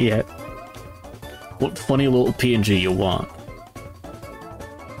about it yet. What funny little PNG you want?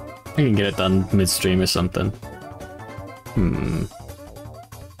 I can get it done midstream or something. Hmm.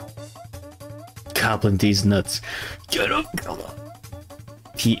 Goblin these nuts. Get him, kill him!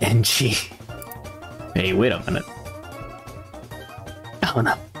 PNG. Hey, wait a minute. Oh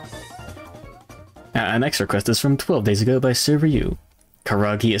no. Our next request is from 12 days ago by Server U.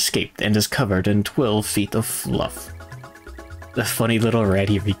 Karagi escaped and is covered in 12 feet of fluff. The funny little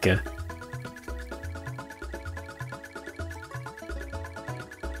ratty Rika.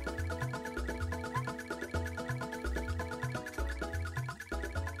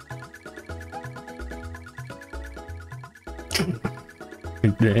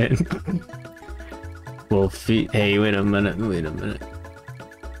 Then 12 feet. Hey, wait a minute, wait a minute.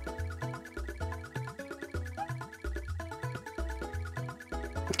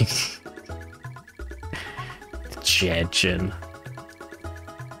 Judging.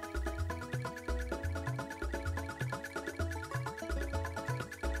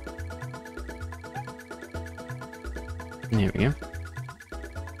 There we go.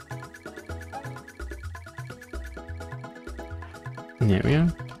 There we go.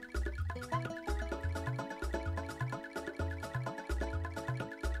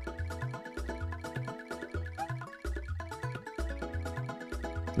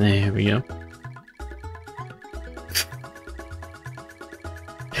 There we go.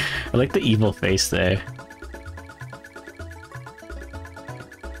 I like the evil face there.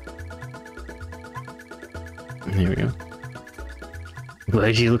 There we go.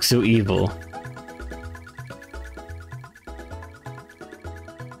 Why'd you look so evil?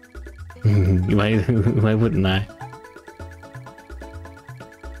 Why wouldn't I?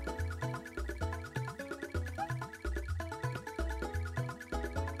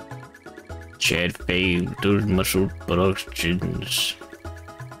 Chad Fave, those muscle productions.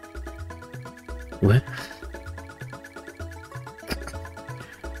 What?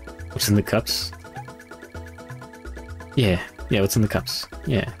 What's in the cups? Yeah, what's in the cups?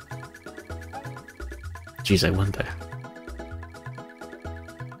 Yeah. Jeez, I wonder.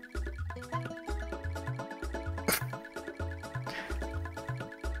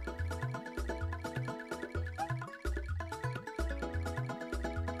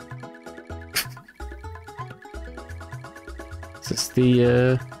 Is this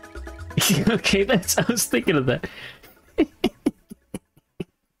the, okay, that's... I was thinking of that.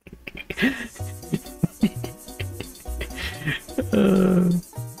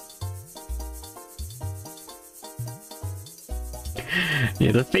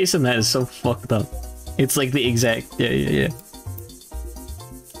 Yeah, the face in that is so fucked up. It's like the exact... Yeah.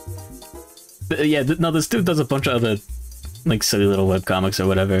 But yeah, no, this dude does a bunch of other, like, silly little webcomics or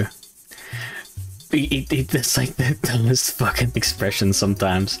whatever. He does, like, the dumbest fucking expression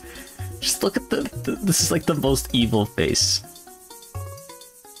sometimes. Just look at this is, like, the most evil face.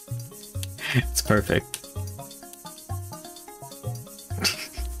 It's perfect.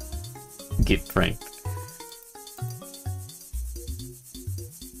 Get pranked.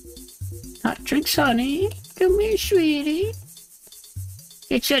 Hot drinks, honey. Come here, sweetie.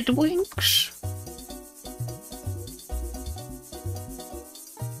 It's at Winks.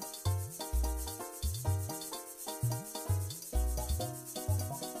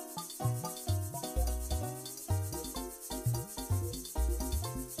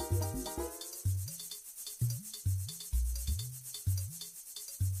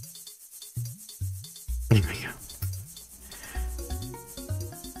 There we go.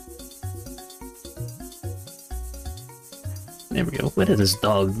 There we go. What did this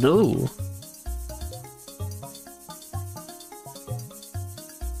dog do?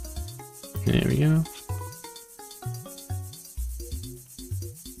 There we go.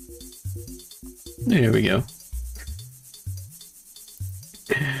 There we go.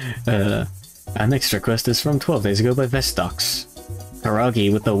 Our next request is from 12 days ago by Vestox.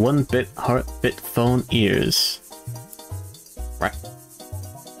 Karagi with the 1-bit heartbit phone ears. Right.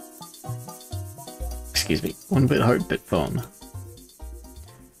 Excuse me. 1-bit heartbit phone.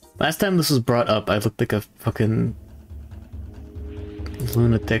 Last time this was brought up, I looked like a fucking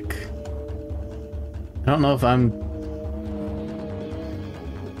lunatic. I don't know if I'm...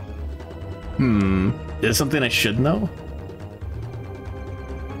 Is it something I should know?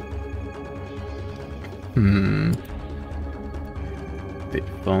 Bit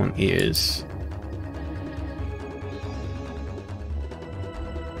phone ears.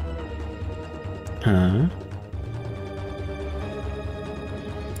 Huh?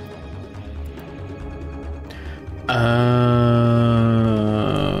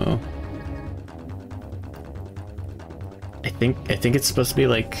 I think it's supposed to be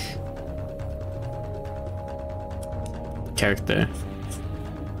like character,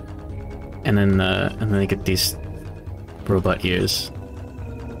 and then they get these robot ears.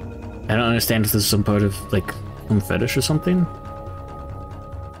 I don't understand if this is some part of like home fetish or something,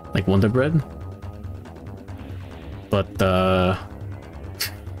 like Wonder Bread. But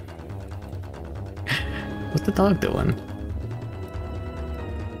what's the dog doing?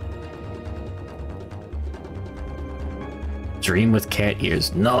 Dream with cat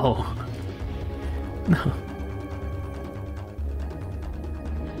ears. No. No.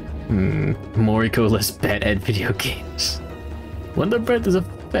 Moriko-less bad at video games. Wonder Bread is a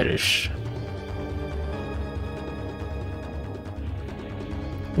fetish.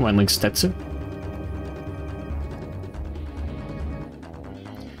 One link Stetsu.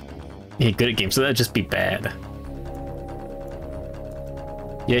 Yeah, good at games, so that'd just be bad.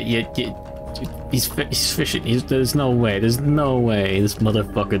 Yeah. He's fishing. There's no way this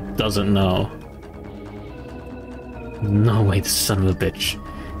motherfucker doesn't know. No way this son of a bitch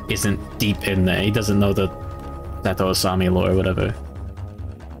isn't deep in there. He doesn't know the Sato Asami lore or whatever.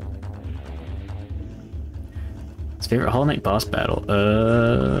 His favorite Hollow Knight boss battle?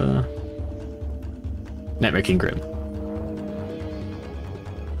 Nightmare King Grim.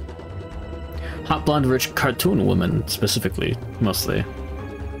 Hot blonde rich cartoon woman, specifically, mostly.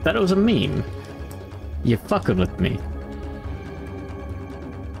 Thought it was a meme. You fucking with me.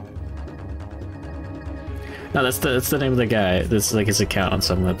 No, that's the name of the guy. That's like his account on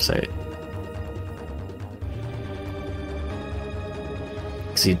some website.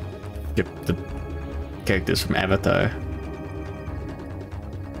 Cause he skipped the characters from Avatar.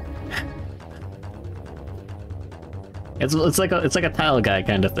 It's like a tile guy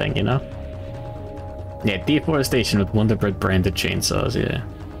kind of thing, you know? Yeah, deforestation with Wonder Bread branded chainsaws, yeah.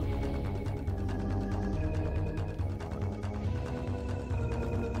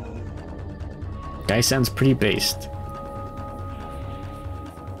 Guy sounds pretty based.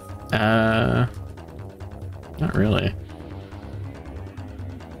 Not really.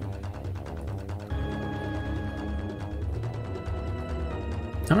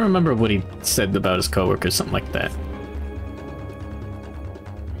 I don't remember what he said about his coworkers, something like that.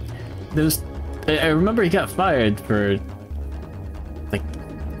 I remember he got fired for, like,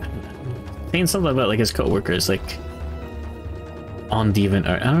 saying something about, like, his coworkers, like, on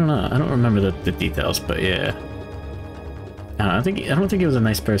DeviantArt. I don't know. I don't remember the details, but yeah. I don't think he was a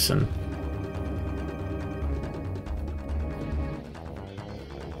nice person.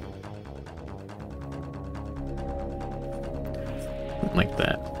 Something like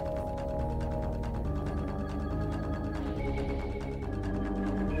that.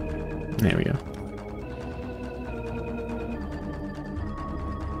 There we go.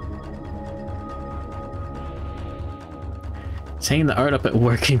 Hanging the art up at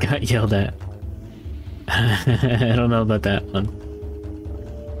work and got yelled at. I don't know about that one.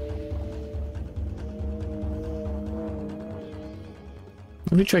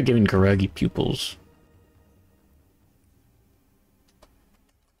 Let me try giving Karagi pupils.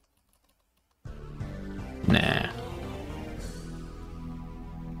 Nah.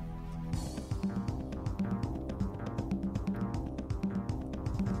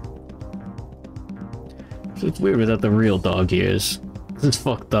 It's weird without the real dog ears. This is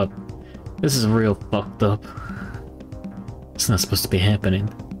fucked up. This is real fucked up. It's not supposed to be happening.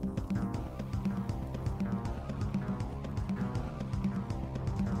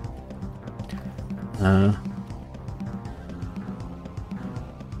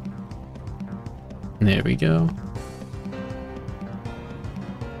 There we go.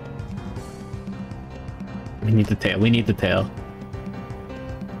 We need the tail. We need the tail.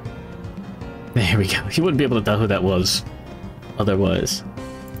 There we go. You wouldn't be able to tell who that was otherwise.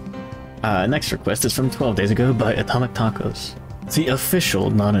 Next request is from 12 days ago by Atomic Tacos. The official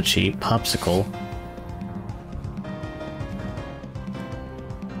Nanachi popsicle.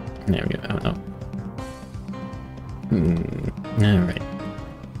 There we go. Oh no. Alright.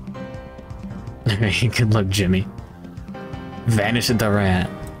 Alright, good luck, Jimmy. Vanish into rat.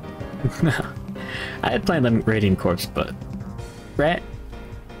 I had planned on raiding corpse, but rat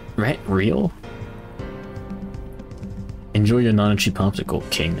real? Enjoy your Nanachi popsicle,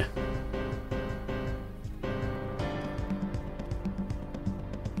 king.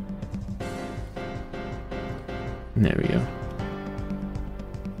 There we go.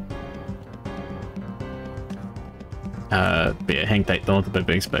 But yeah, hang tight, don't let the bed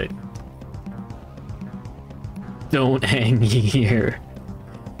big spite. Don't hang your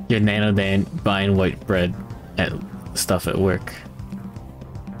nanodan buying white bread at stuff at work.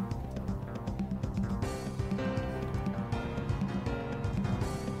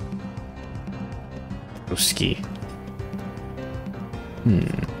 Go ski.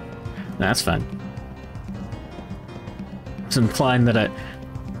 That's fine. It's implying that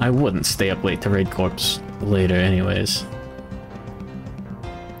I wouldn't stay up late to raid corpse later anyways.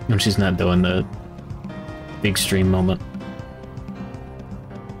 When she's not doing the big stream moment.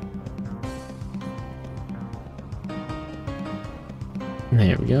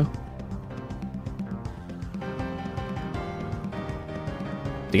 There we go.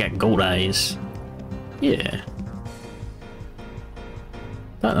 They got gold eyes. Yeah.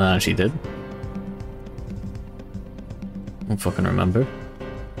 Thought she did. Don't fucking remember.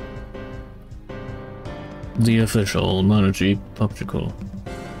 The official Monarchy Popsicle.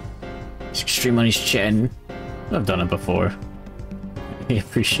 Extreme Money's chatting. I've done it before. I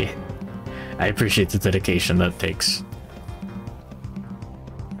appreciate the dedication that takes.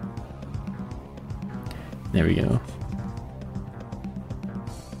 There we go.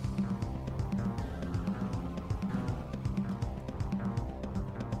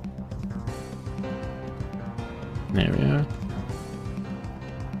 There we are.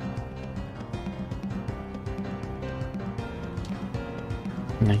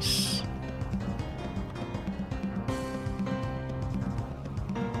 Nice.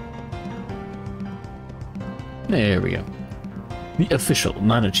 There we go. The official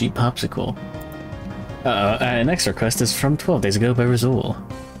Monarchy Popsicle. Next request is from 12 days ago by Razul.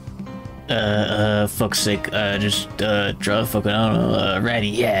 Fuck's sake, just, draw fucking, I don't know, Ratty,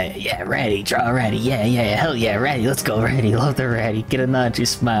 yeah, Ratty, draw Ratty, yeah, hell yeah, Ratty, let's go, Ratty, love the Ratty, get a nudgy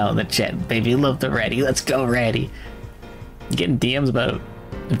smile in the chat, baby, love the Ratty, let's go, Ratty. Getting DMs about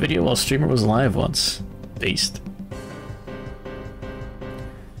a video while streamer was live once. Based.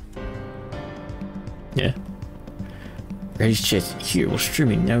 Yeah. Ratty's chat here while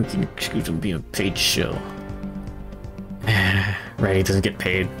streaming, now we can excuse him being a paid show. Ratty doesn't get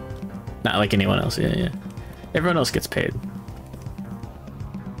paid. Not like anyone else, yeah. Everyone else gets paid.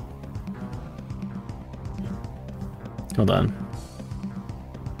 Hold on.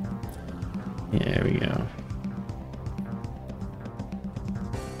 Yeah, there we go.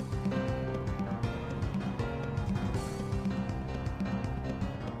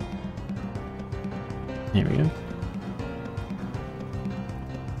 There we go.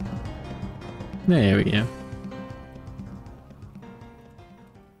 There we go.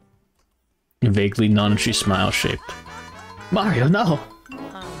 A vaguely non-true smile shaped. Mario, no!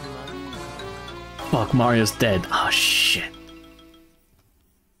 Fuck, Mario's dead. Oh shit.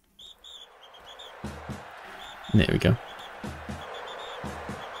 There we go.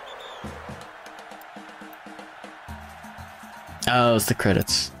 Oh, it's the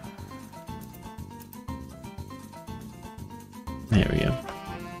credits. There we go.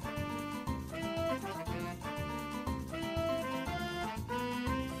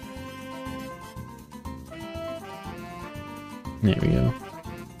 There we go.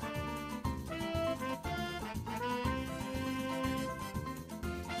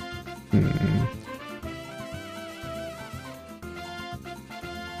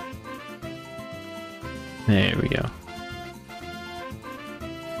 There we go.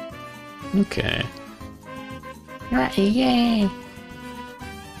 Okay. Right, yay!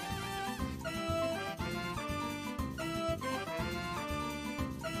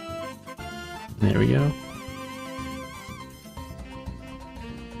 There we go.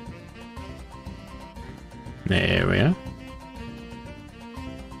 There we are.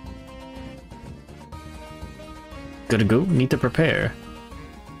 Good to go? Need to prepare.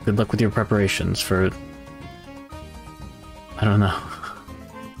 Good luck with your preparations for... I don't know.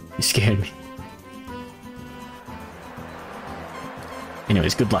 You scared me.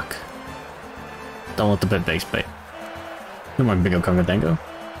 Anyways, good luck. Don't let the bed bags bite. No more Bingo Conga Dango.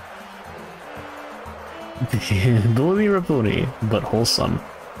 Bully Rapuni, but wholesome.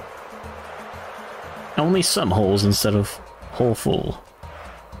 Only some holes instead of whole full.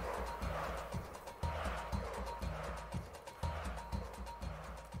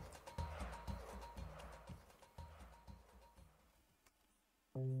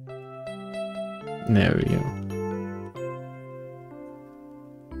 There we go.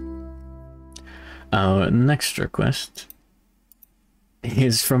 Our next request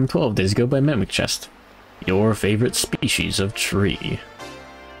is from 12 Days Ago by Mimic Chest. Your favorite species of tree.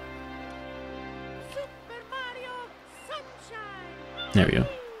 There we go.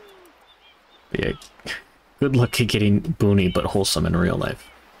 But yeah, good luck at getting boony but wholesome in real life.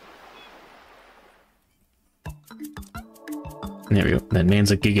 There we go. That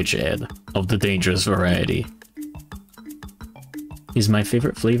man's a Giga Chad of the dangerous variety. He's my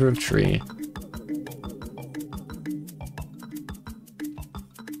favorite flavor of tree.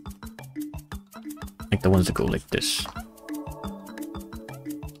 Like the ones that go like this.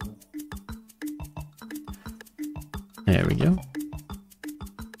 There we go.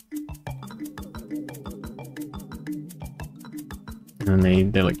 And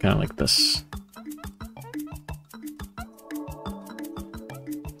then they look kind of like this.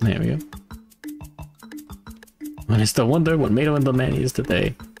 There we go. And I still wonder what made him into the man he is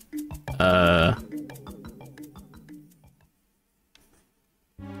today.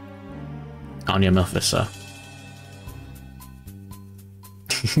 Anya Melfissa.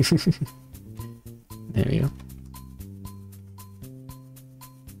 There we go.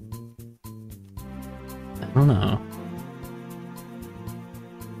 I don't know.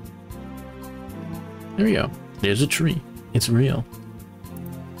 There we go. There's a tree. It's real.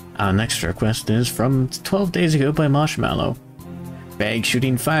 Our next request is from 12 days ago by Marshmallow. Bag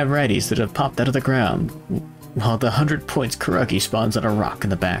shooting 5 righties that have popped out of the ground, while the 100 points Karagi spawns on a rock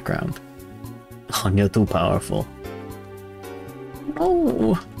in the background. Oh, you're too powerful.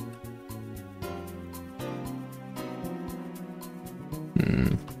 Oh.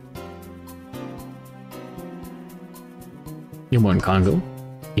 You're born Congo.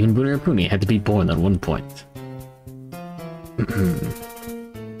 Even Bunirapuni had to be born at one point. I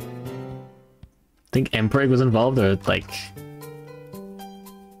think Empreg was involved, or like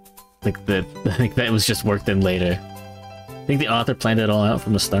that was just worked in later. I think the author planned it all out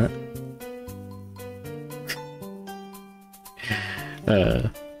from the start.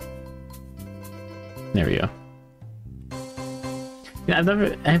 There we go.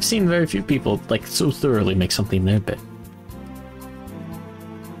 Yeah, I've seen very few people like so thoroughly make something their bit.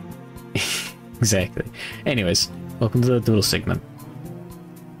 Exactly. Anyways, welcome to the Doodle segment.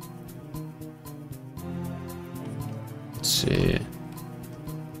 Let's see.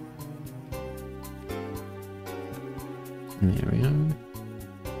 There we go.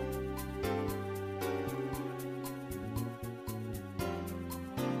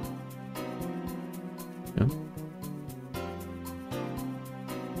 Yep.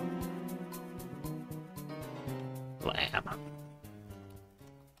 Blam.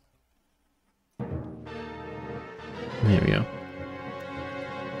 There we go.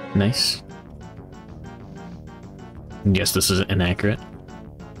 Nice. Yes, this is inaccurate.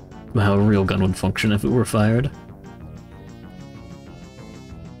 How a real gun would function if it were fired.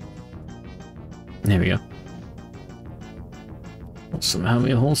 There we go. Somehow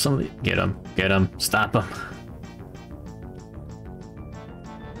we hold somebody. Get him. Get him. Stop him.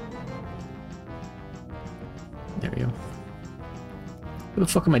 There we go. What the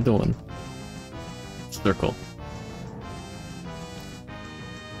fuck am I doing? Circle.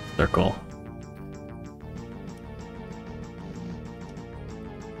 Circle.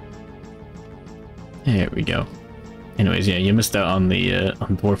 There we go. Anyways, yeah, you missed out on the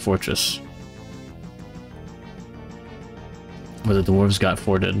on Dwarf Fortress, where the dwarves got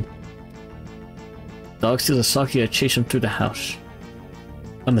forted. Dog steals a Sakia, chase him through the house.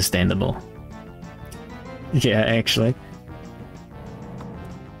 Understandable. Yeah, actually.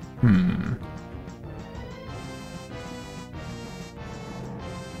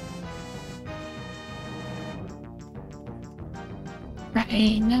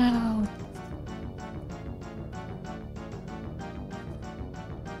 Right now.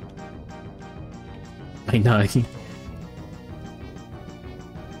 I know.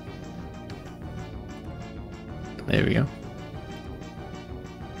 There we go.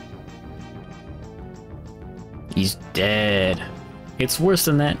 He's dead. It's worse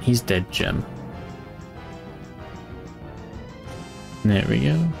than that. He's dead, Gem. There we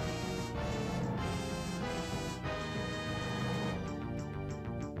go.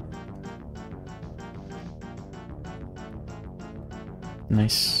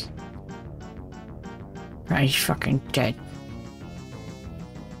 Nice. He's fucking dead.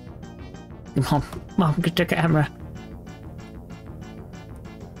 Mom, get the camera.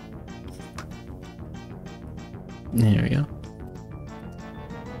 There we go.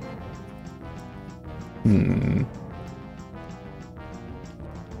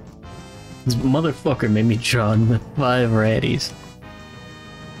 This motherfucker made me draw the 5 varieties.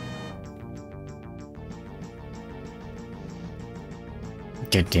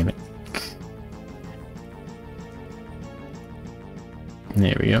 God damn it.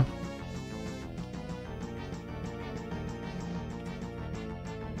 There we go.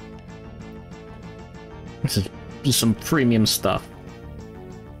 This is just some premium stuff.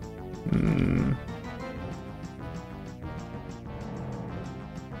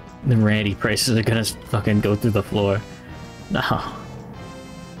 The Randy prices are gonna fucking go through the floor. No.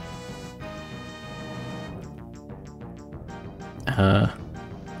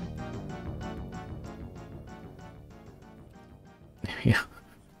 Yeah.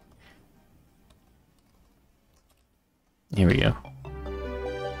 Here we go.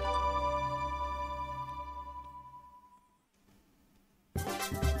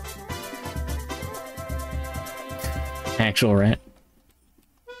 Actual rant.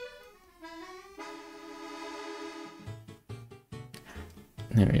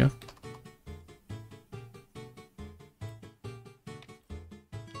 There we go.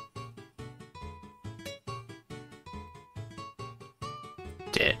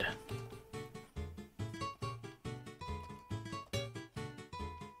 Dead.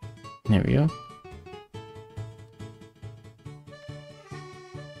 There we go.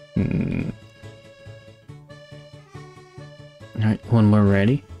 Alright, one more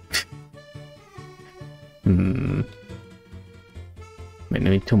ready. Wait,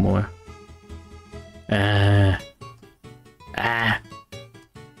 maybe two more.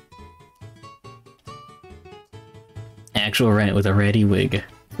 Actual rant with a ready wig.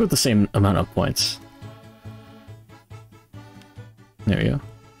 With the same amount of points. There we go.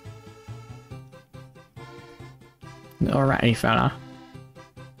 Alrighty, fella.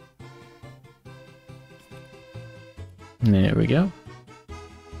 There we go.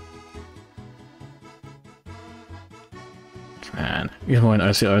 Man, you know when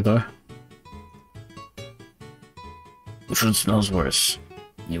I see Arthur. The food smells worse.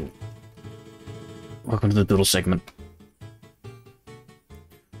 You. Welcome to the Doodle segment.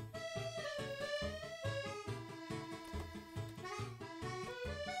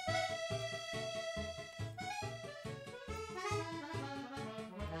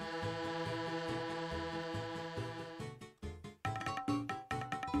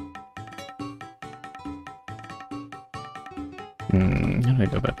 How do I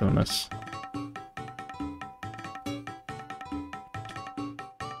go about doing this?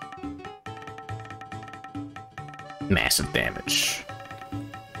 Massive damage.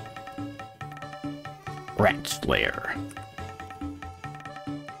 Rat Slayer.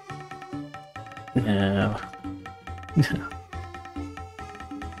 No.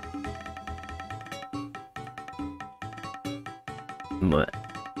 But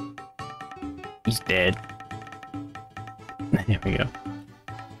he's dead. There we go.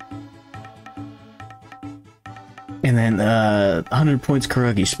 And then 100 points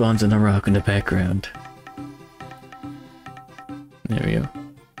Karagi spawns in a rock in the background. There we go.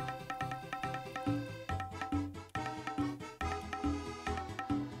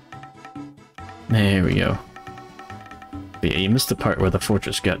 There we go. But yeah, you missed the part where the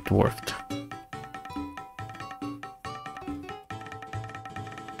fortress got dwarfed.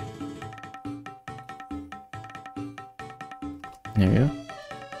 There we go.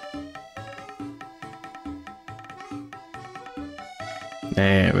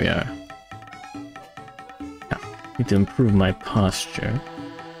 There we are. Now, I need to improve my posture.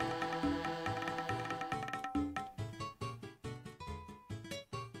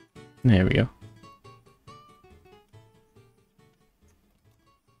 There we go.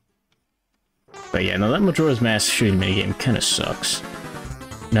 But yeah, no, that Majora's Mask shooting minigame kinda sucks.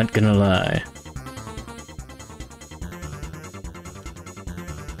 Not gonna lie.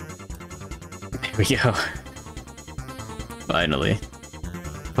 There we go. Finally.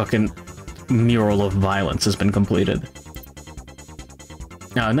 Fucking mural of violence has been completed.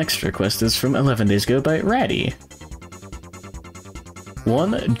 Now, our next request is from 11 Days Ago by Ratty.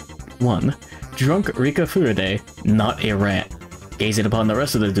 One. Drunk Rika Furude, not a rat. Gazing upon the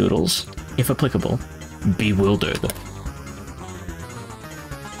rest of the doodles, if applicable, bewildered.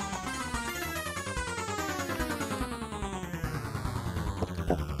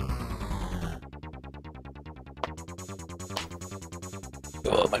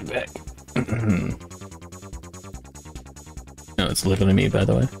 Oh, my back. No, it's literally me, by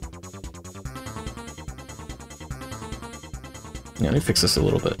the way. Yeah, let me fix this a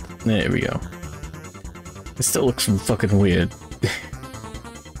little bit. There we go. It still looks fucking weird.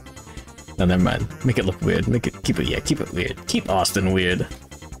 No, never mind. Make it look weird. Keep it weird. Keep Austin weird.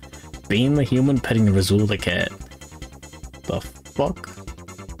 Being the human petting the Razul the cat. The fuck?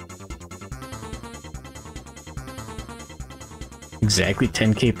 Exactly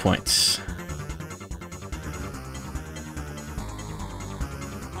 10k points.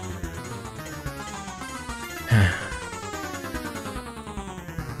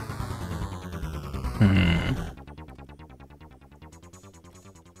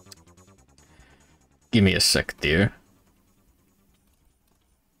 Give me a sec, dear.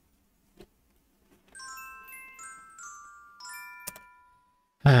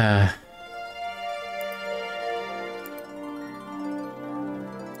 I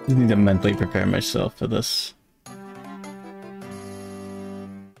need to mentally prepare myself for this.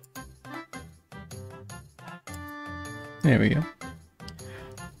 There we go.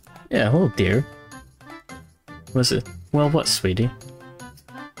 Yeah, hello, dear. Was it? Well, what, sweetie?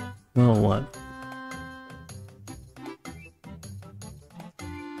 Well, what?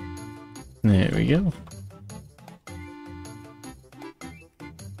 There we go.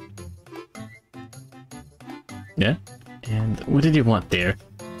 Yeah? And what did you want, dear?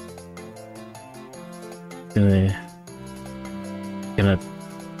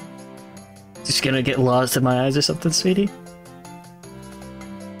 Just gonna get lost in my eyes or something, sweetie?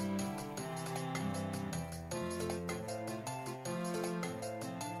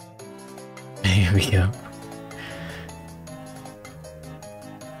 Here we go.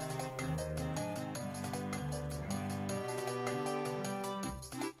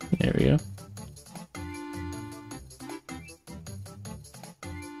 There we go.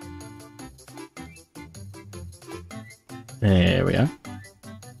 There we are.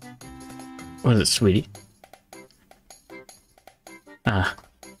 What is it, sweetie? Ah.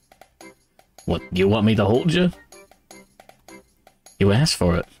 What, you want me to hold you? You asked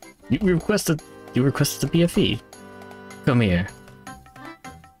for it. You requested the BFE. Come here.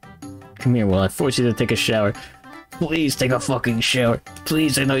 Come here while I force you to take a shower. Please take a fucking shower.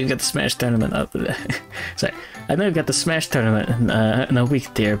 Please, I know you got the Smash tournament up. Sorry. I know you've got the Smash tournament in a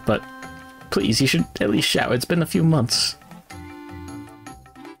week, dear, but please, you should at least shower. It's been a few months.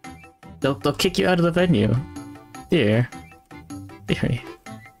 They'll kick you out of the venue. Dear. Dearie.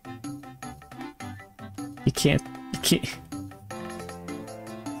 You can't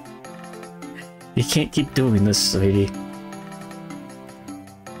keep doing this, sweetie.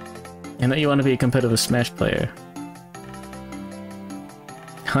 I know you want to be a competitive Smash player.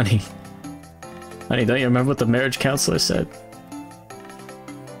 Honey, don't you remember what the marriage counselor said?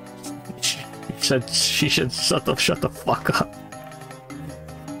 She should shut the fuck up.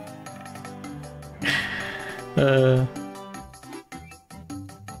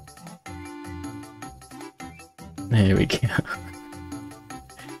 There we go.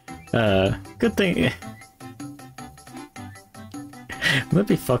 Good thing. That'd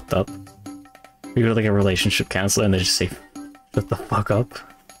be fucked up. We go to like a relationship counselor and they just say, shut the fuck up.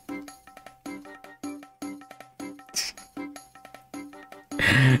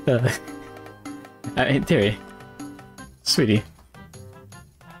 I mean, Terry, sweetie,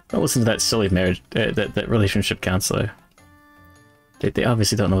 don't listen to that silly marriage, that relationship counselor. They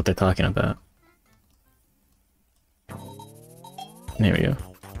obviously don't know what they're talking about. There we go.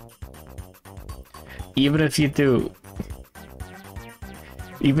 Even if you do,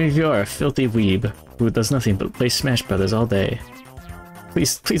 even if you are a filthy weeb who does nothing but play Smash Brothers all day,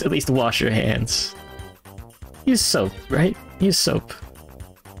 please at least wash your hands. Use soap, right? Use soap.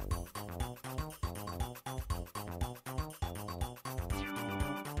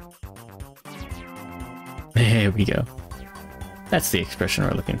 There we go. That's the expression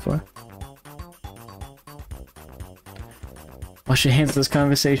we're looking for. Wash your hands of this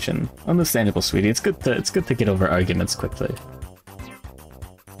conversation. Understandable, sweetie. It's good to get over arguments quickly.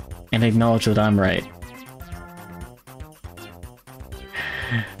 And acknowledge that I'm right.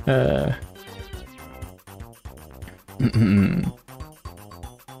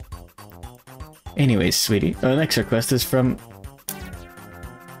 Anyways, sweetie, our next request is from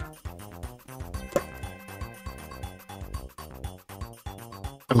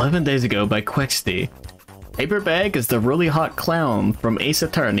 11 days ago by Quexty. Paper Bag is the really hot clown from Ace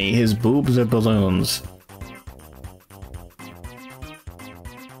Attorney. His boobs are balloons.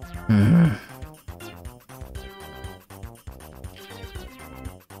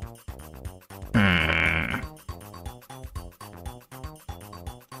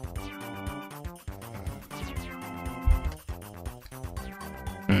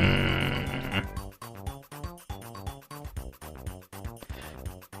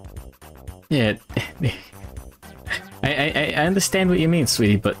 Yeah, I understand what you mean,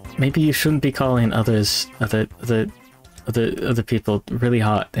 sweetie, but maybe you shouldn't be calling other people really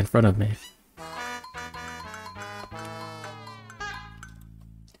hot in front of me.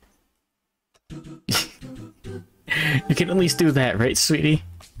 You can at least do that, right, sweetie?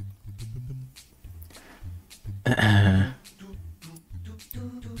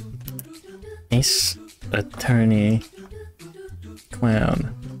 Ace Attorney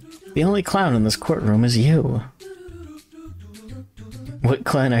Clown. The only clown in this courtroom is you. What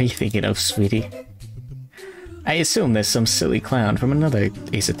clown are you thinking of, sweetie? I assume there's some silly clown from another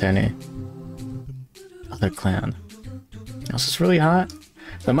Ace Attorney. Other clown. Else is really hot?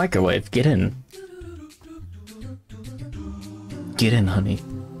 The microwave, get in. Get in, honey.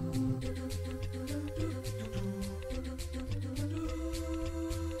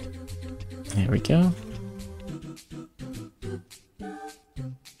 There we go.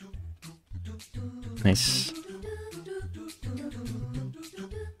 Nice.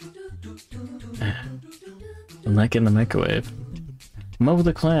 I'm not getting the microwave. Mo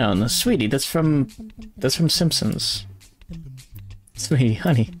the Clown. Sweetie, that's from Simpsons. Sweetie,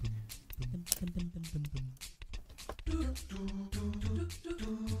 honey.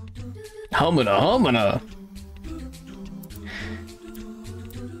 Homina, homina!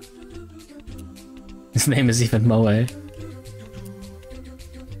 His name is even Moe.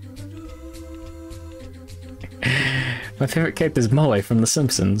 My favorite character is Moe from The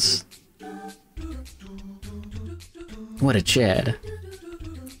Simpsons. What a Chad.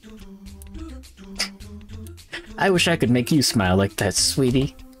 I wish I could make you smile like that,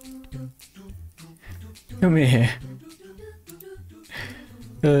 sweetie. Come here.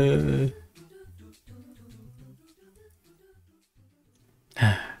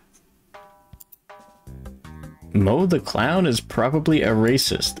 Mo the Clown is probably a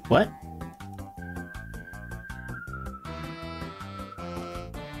racist. What?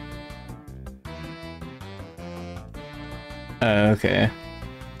 Okay.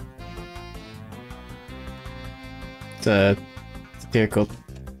 It's a vehicle.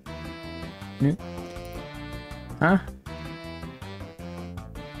 Huh?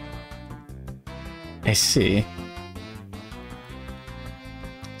 I see.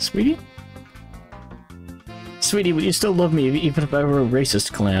 Sweetie? Sweetie, would you still love me even if I were a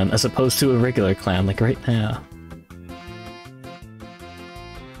racist clown, as opposed to a regular clown, like right now?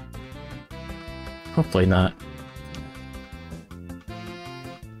 Hopefully not.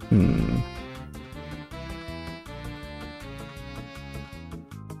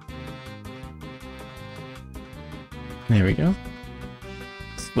 There we go.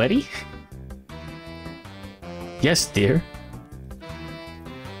 Sweaty? Yes, dear.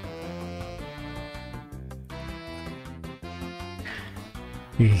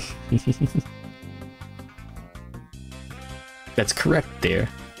 That's correct, dear.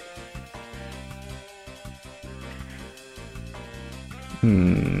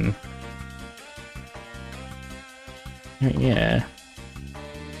 Yeah.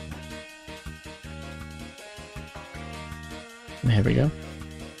 There we go.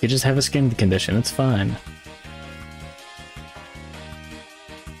 You just have a skin condition, it's fine.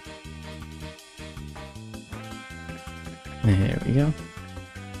 There we go.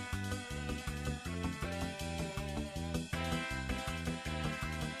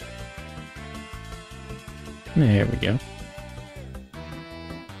 There we go.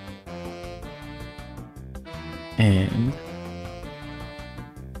 And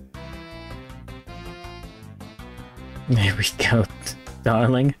there we go,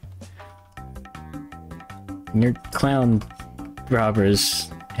 darling. Your clown robbers,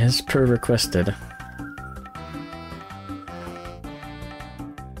 as per requested.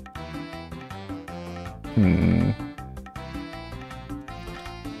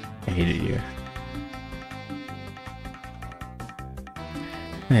 I hated you.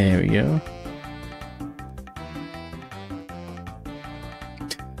 There we go.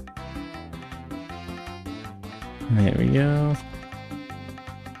 There we go.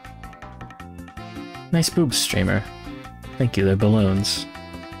 Nice boobs, streamer. Thank you, they're balloons.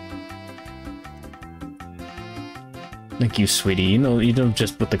 Thank you, sweetie. You know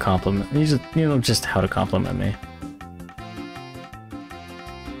just what the compliment. You know just how to compliment me.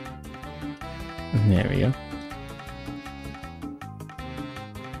 There we go.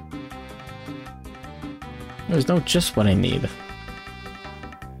 There's no just what I need.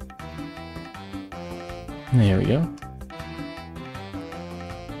 There we go.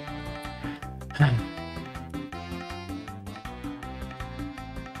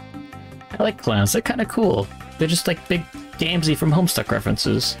 I like clowns, they're kind of cool. They're just like big Gamesy from Homestuck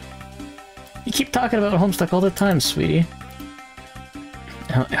references. You keep talking about Homestuck all the time, sweetie.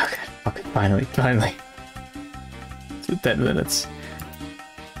 Oh, okay, finally. It's 10 minutes.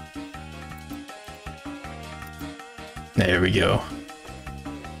 There we go.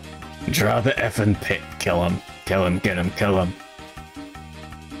 Draw the effing pit. Kill him. Kill him, get him, kill him.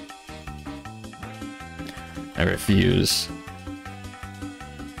 I refuse.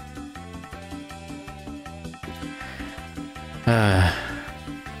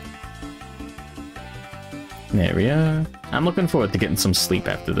 There we are. I'm looking forward to getting some sleep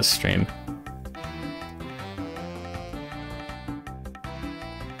after this stream.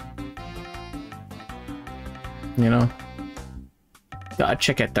 You know? Gotta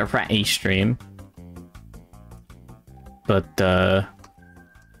check out the Ratty stream. But,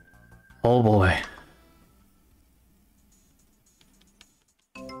 oh boy.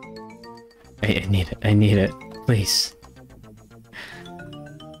 I need it, please.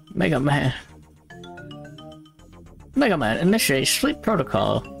 Mega Man, initiate sleep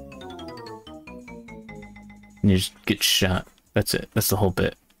protocol. And you just get shot. That's it. That's the whole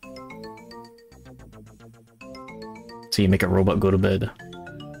bit. So you make a robot go to bed.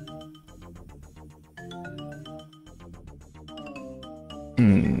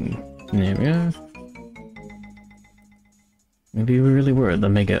 There we go. Maybe we really were the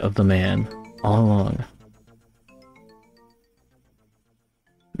mega of the man all along.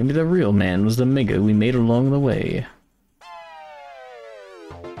 Maybe the real man was the mega we made along the way.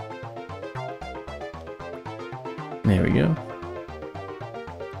 There we go.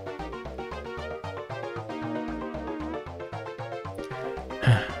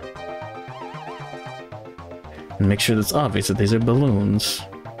 And make sure that's obvious that these are balloons.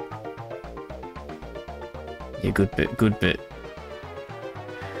 Yeah, good bit, good bit.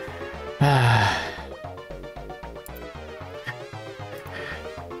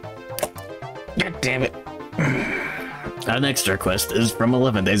 God damn it. Our next request is from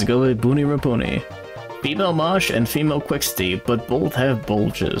 11 days ago with Boony Rapuni. Female Mosh and female Quicksty, but both have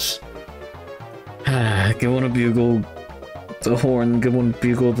bulges. Give one a bugle the horn, give one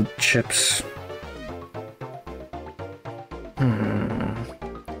bugle the chips.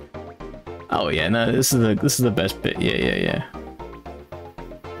 Oh yeah, no, this is the best bit. Yeah.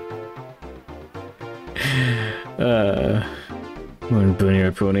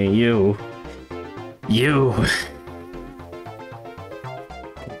 Boony Rapuni, you.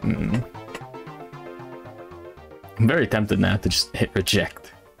 I'm very tempted now to just hit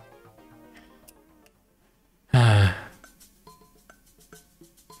reject.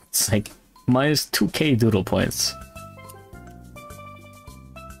 It's like minus 2k doodle points.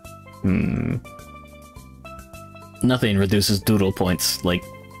 Nothing reduces doodle points like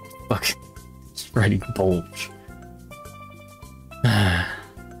fucking writing bulge.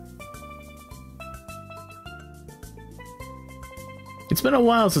 It's been a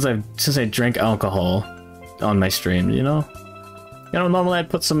while since I drank alcohol on my stream, you know? Normally I'd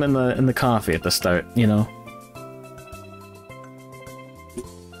put some in the coffee at the start, you know?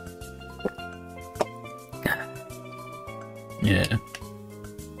 Yeah.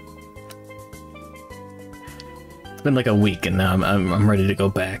 It's been like a week and now I'm ready to go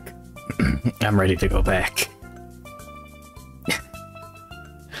back. I'm ready to go back.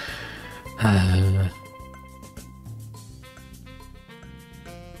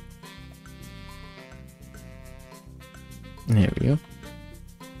 There we go.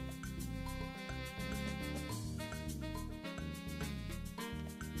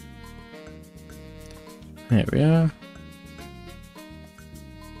 There we are.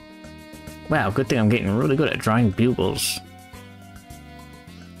 Wow, good thing I'm getting really good at drawing bugles.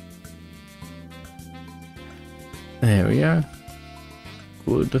 There we are.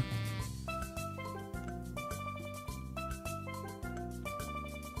 Good.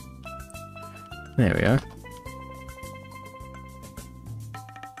 There we are.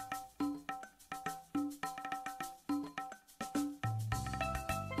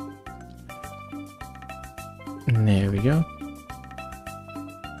 There we go.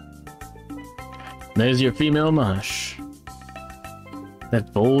 There's your female mush.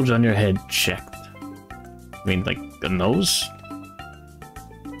 That bulge on your head checked. I mean, like, the nose?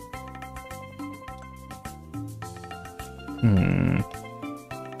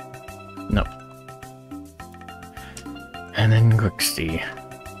 Nope. And then Grixie.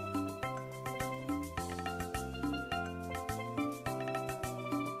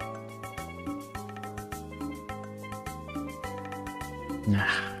 Nah.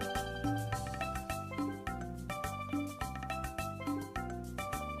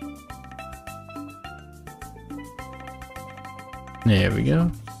 There we go.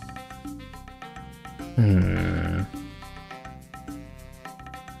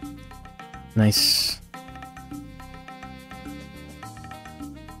 Nice.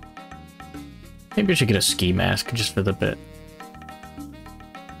 Maybe I should get a ski mask just for the bit.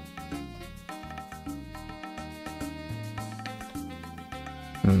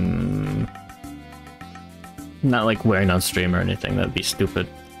 Not like wearing on stream or anything, that'd be stupid.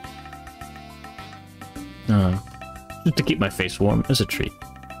 No. Just to keep my face warm as a treat.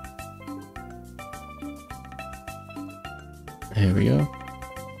 There we go.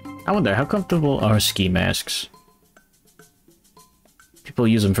 I wonder, how comfortable are ski masks? People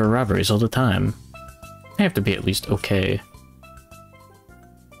use them for robberies all the time. They have to be at least okay.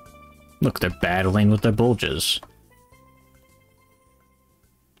 Look, they're battling with their bulges.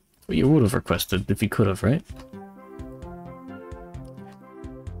 What you would have requested if you could have, right?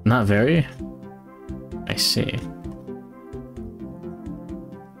 Not very? I see.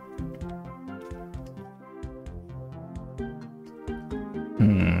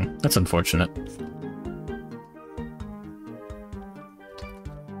 That's unfortunate.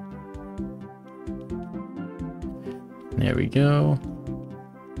 There we go.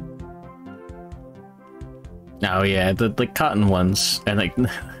 Oh yeah, the cotton ones and like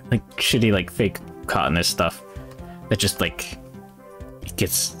like shitty like fake cotton stuff that just like it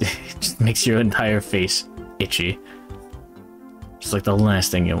gets it just makes your entire face itchy. It's like the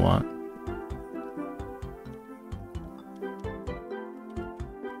last thing you want.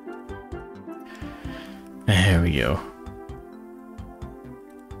 There we go.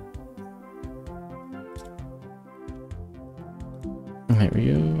 There we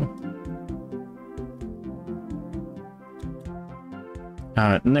go.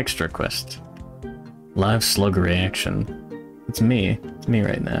 Next request. Live slug reaction. It's me. It's me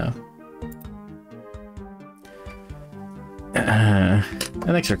right now.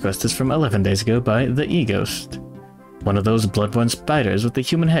 The next request is from 11 days ago by The E-Ghost. One of those bloodborne spiders with a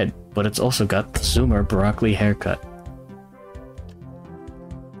human head, but it's also got the Zoomer broccoli haircut.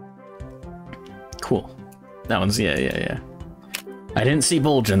 Cool. That one's, yeah. I didn't see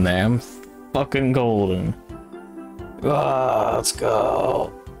bulge in there. I'm fucking golden. Ah, let's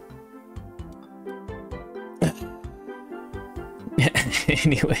go.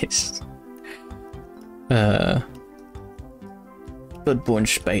 Anyways. Bloodborne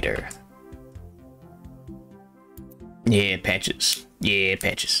spider. Yeah, patches. Yeah,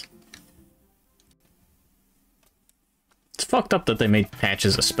 patches. It's fucked up that they made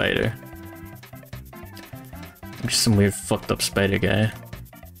Patches a spider. I'm just some weird fucked up spider guy.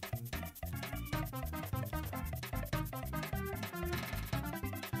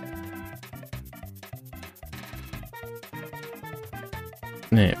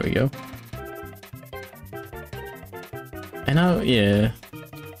 There we go. And now, yeah.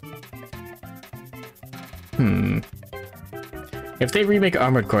 If they remake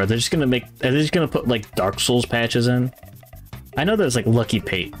Armored Core, they're just gonna put like Dark Souls patches in. I know there's like Lucky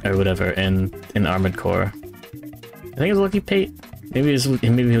Pate or whatever in Armored Core. I think it was Lucky Pate. Maybe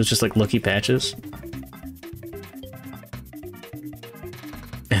it was just like Lucky Patches.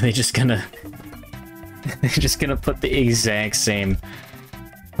 And they're just gonna put the exact same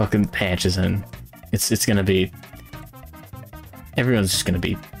fucking patches in. It's gonna be, everyone's just gonna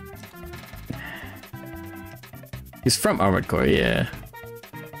be. He's from Armored Core, yeah.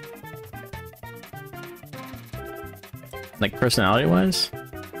 Like personality-wise,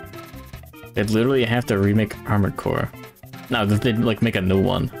 they'd literally have to remake Armored Core. No, they'd like make a new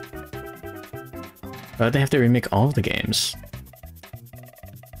one. But they have to remake all of the games.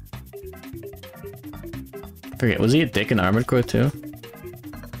 I forget, was he a dick in Armored Core too?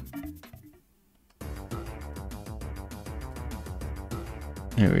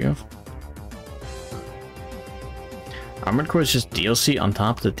 There we go. Armored Core is just DLC on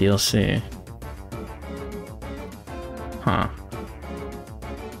top of the DLC. Huh.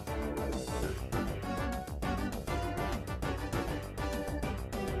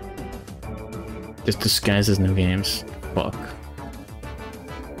 Just disguised as new games. Fuck.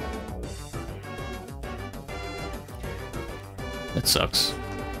 That sucks.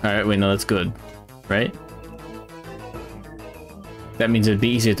 Alright, wait, no, that's good. Right? That means it'd be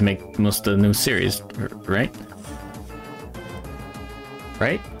easier to make most of the new series, right?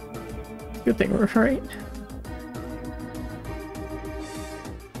 Right? Good thing we're right.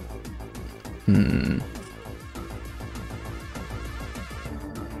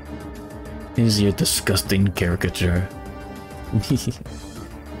 Is your disgusting caricature.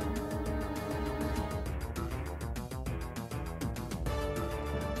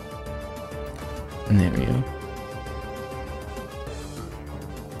 And there we go.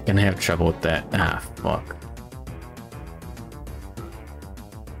 Gonna have trouble with that. Ah, fuck.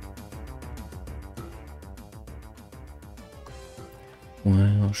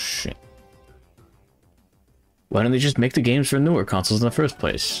 Well, shit. Why don't they just make the games for newer consoles in the first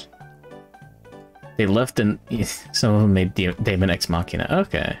place? They left and some of them made Daemon X Machina.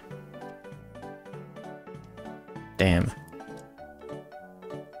 Okay. Damn.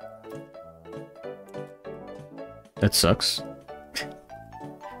 That sucks.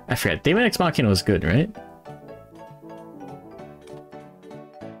 I forget. Daemon X Machina was good, right?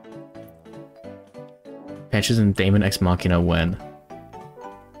 Patches in Daemon X Machina when?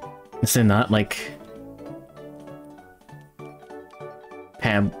 Is it not like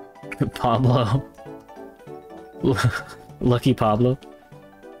Pablo. Lucky Pablo.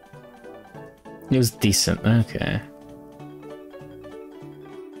 It was decent, okay.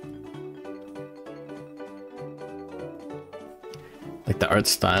 Like the art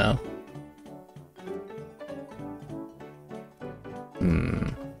style.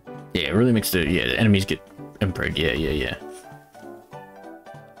 Yeah, it really makes the enemies get impaired. Yeah.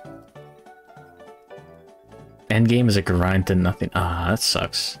 Endgame is a grind to nothing. Ah, that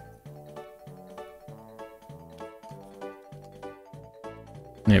sucks.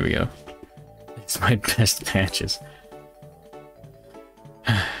 There we go. It's my best patches.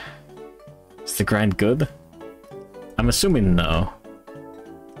 Is the grind good? I'm assuming no.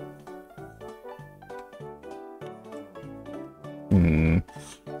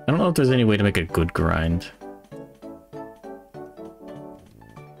 I don't know if there's any way to make a good grind.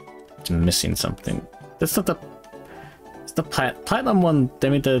 It's missing something. That's not the... It's the platinum one. They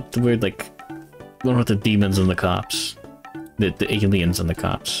made the weird, like... one with the demons and the cops. The aliens and the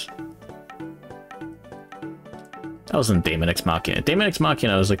cops. That wasn't Daemon X Machina. Daemon X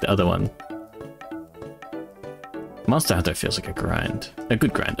Machina was like the other one. Monster Hunter feels like a grind. A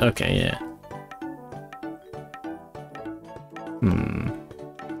good grind. Okay, yeah.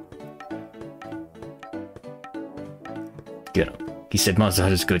 Get him. He said Monster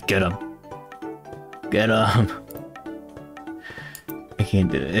Hunter's good. Get him. Get him. I can't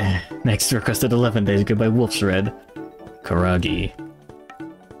do it. Next requested 11 days ago by Wolf's Red. Karagi.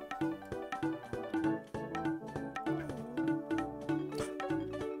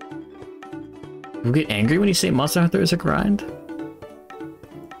 You get angry when you say Monster Hunter is a grind?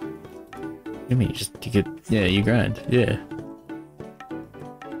 I mean, you get, yeah, you grind, yeah.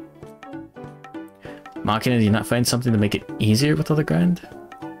 Machina, do you not find something to make it easier with all the grind?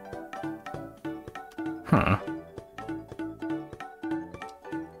 Huh.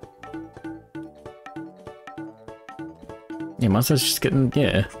 Yeah, Monster's just getting,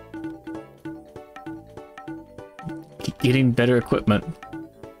 yeah. Getting better equipment.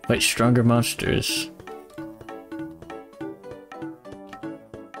 Fight stronger monsters.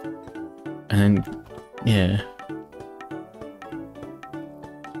 And, yeah.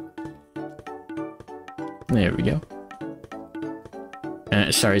 There we go.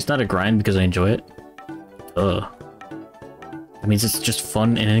 Sorry, it's not a grind because I enjoy it. Ugh. That means it's just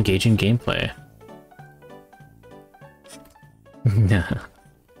fun and engaging gameplay. Nah.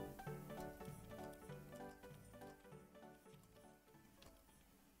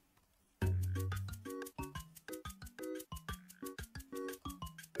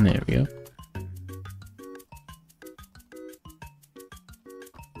 There we go.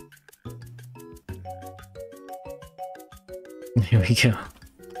 Here we go.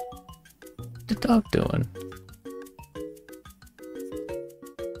 What's the dog doing?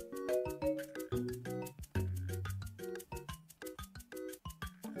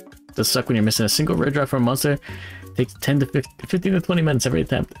 Does suck when you're missing a single rare drop from a monster. Takes 10 to 15 to 20 minutes every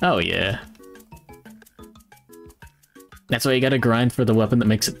attempt. Oh yeah. That's why you gotta grind for the weapon that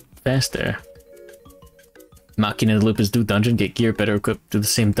makes it faster. Machina the Loop is do dungeon, get gear better equipped to the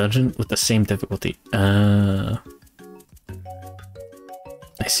same dungeon with the same difficulty. I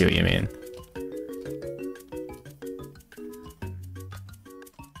see what you mean.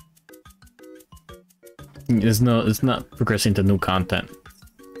 It's not progressing to new content.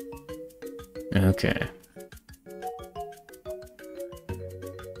 Okay.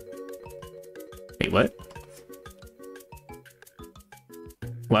 Wait, what?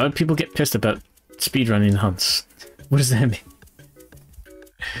 Why would people get pissed about speedrunning hunts? What does that mean?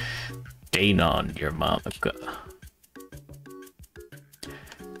 Danon, your Monica.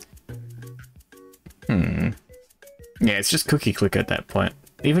 Yeah, it's just Cookie Clicker at that point.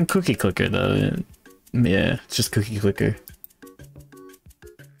 Even Cookie Clicker, though. Yeah, it's just Cookie Clicker.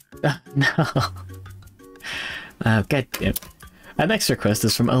 No. God damn. Our next request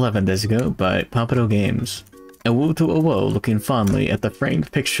is from 11 days ago by Pompano Games. A woo to a woe looking fondly at the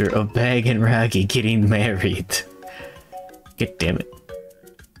framed picture of Bag and Raggy getting married. God damn it.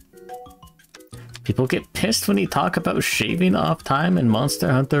 People get pissed when you talk about shaving off time in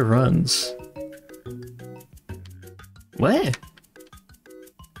Monster Hunter runs. What?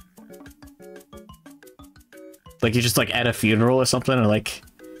 Like you just like at a funeral or something, or like,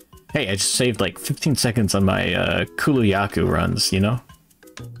 hey, I just saved like 15 seconds on my Kuluyaku runs, you know?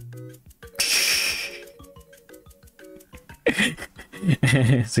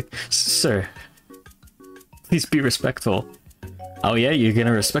 It's like, sir, please be respectful. Oh yeah, you're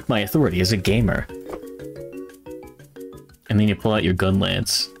gonna respect my authority as a gamer. And then you pull out your gun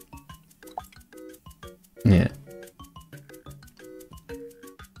lance. Yeah.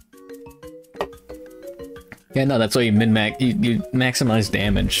 Yeah, no, that's why you min-max, you maximize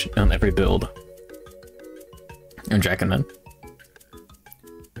damage on every build. And Dragonman.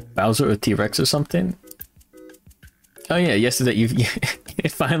 Bowser or T-Rex or something? Oh yeah, yesterday you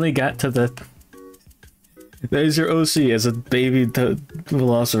finally got to the... There's your OC as a baby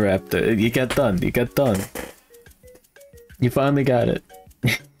Velociraptor. You got done, you got done. You finally got it.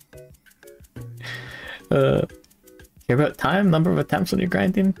 Care about time? Number of attempts when you're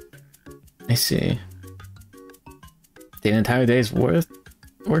grinding? I see. The entire day's work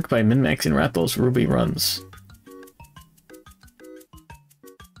by min-maxing Rattle's Ruby runs.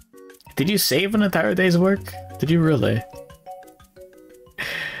 Did you save an entire day's work? Did you really?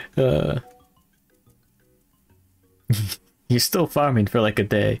 You're still farming for like a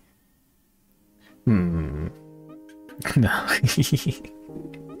day. No.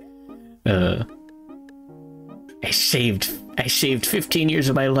 I saved 15 years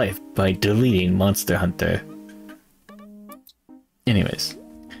of my life by deleting Monster Hunter. Anyways,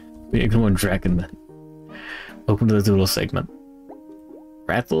 we're going Dragonman. Open to the Doodle segment.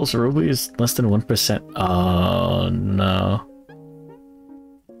 Rattle's Ruby is less than 1%. Oh no.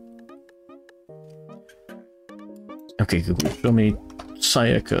 Okay, Google, show me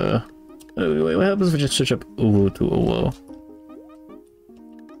Sayaka. Wait, what happens if we just search up Uwu to Uwo?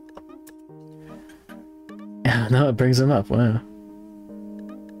 Yeah, no, it brings him up. Wow.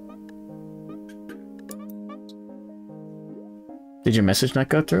 Did your message not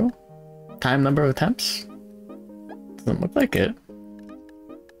go through? Time, number of attempts? Doesn't look like it.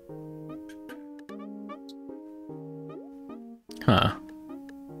 Huh.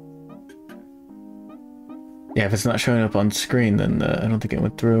 Yeah, if it's not showing up on screen, then I don't think it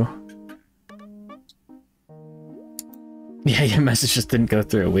went through. Yeah, your message just didn't go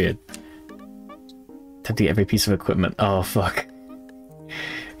through. Weird. Time to get every piece of equipment. Oh, fuck.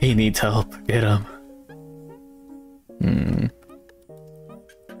 He needs help. Get him.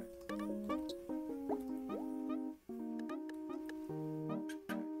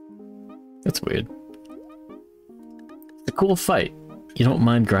 That's weird. It's a cool fight. You don't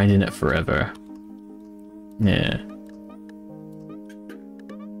mind grinding it forever. Yeah.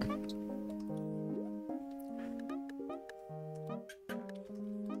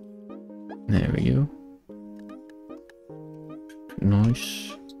 There we go.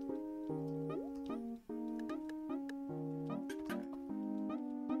 Nice.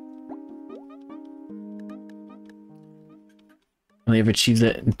 Only ever achieved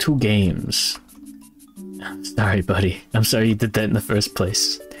that in 2 games. Sorry, buddy. I'm sorry you did that in the first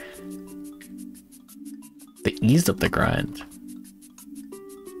place. They eased up the grind.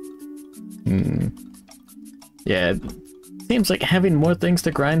 Yeah, it seems like having more things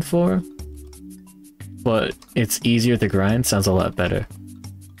to grind for, but it's easier to grind sounds a lot better.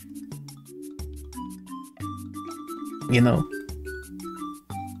 You know?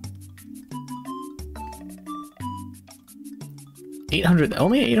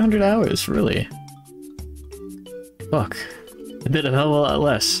 Only 800 hours, really. Fuck. I did a hell of a lot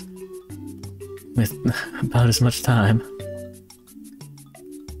less. With about as much time.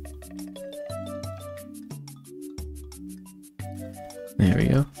 There we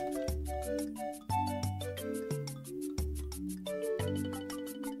go.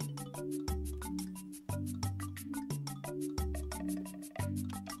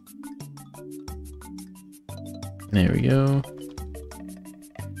 There we go.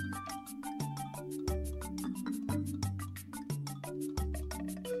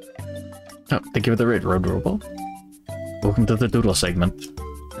 Oh, thank you for the raid, Road Robo. Welcome to the Doodle segment.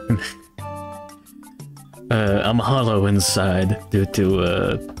 I'm hollow inside due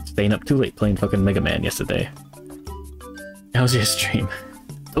to staying up too late playing fucking Mega Man yesterday. How was your stream?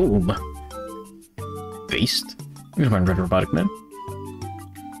 Boom. Beast. Come on, Red Robotic Man.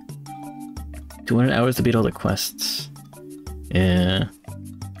 200 hours to beat all the quests. Yeah.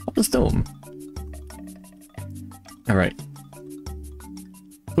 Open Dome. Alright.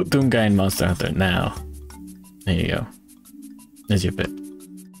 Put Doom Guy in Monster Hunter now. There you go. There's your bit.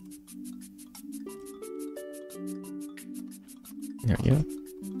 There we go.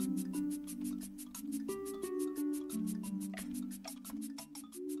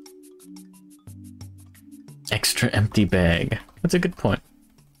 Extra empty bag. That's a good point.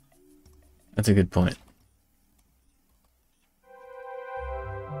 That's a good point.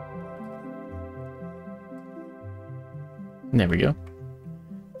 There we go.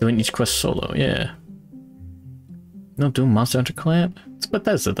 Doing each quest solo, yeah. No Doom Monster Hunter collab? It's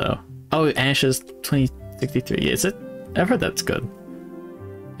Bethesda though. Oh, Ashes 2063. Is it? I've heard that's good.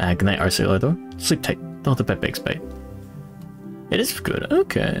 Good night, Arcelador. Sleep tight. Don't let the bed bakes bite. It is good.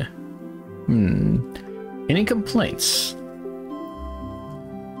 Okay. Yeah, Any complaints?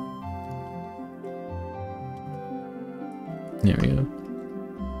 There we go.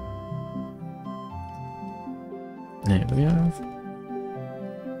 There we go.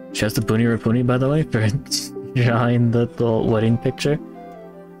 She has the Boony Rapuni, by the way, for drawing the wedding picture.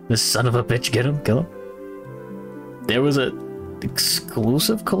 This son of a bitch, get him, kill him. There was a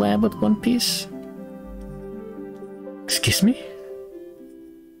exclusive collab with One Piece? Excuse me?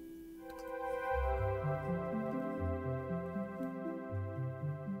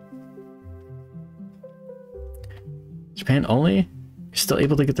 Japan only? You're still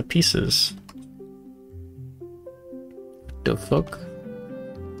able to get the pieces. The fuck?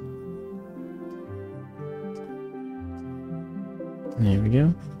 There we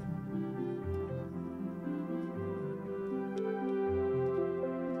go.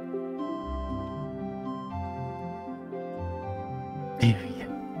 There we go.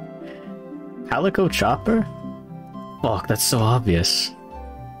 Calico Chopper? Fuck, that's so obvious.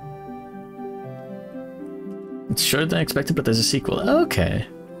 It's shorter than expected, but there's a sequel. Okay.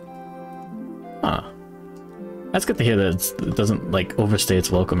 Huh. That's good to hear that it doesn't, like, overstay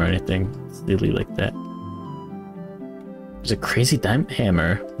its welcome or anything. It's really like that. There's a crazy diamond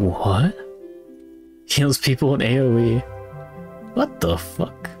hammer. What? Heals people in AoE. What the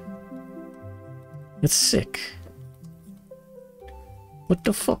fuck? It's sick. What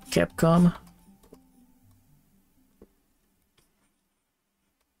the fuck, Capcom?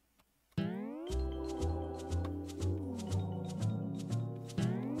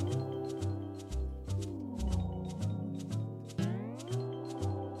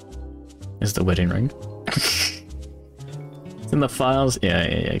 Is the wedding ring? It's in the files?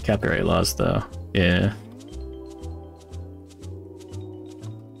 Yeah. Copyright laws, though. Yeah.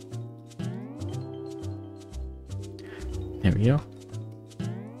 There we go.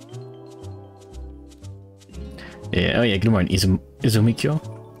 Yeah, oh yeah, good morning, Izumikyo.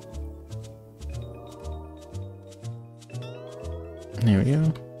 There we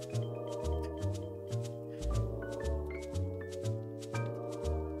go.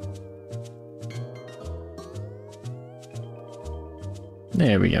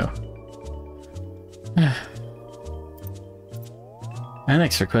 There we go. Our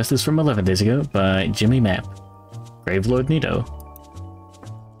next request is from 11 days ago by Jimmy Map. Gravelord Nito.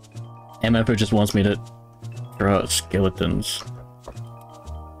 MFer just wants me to draw skeletons.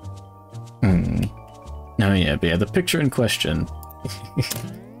 Oh yeah, but yeah, the picture in question.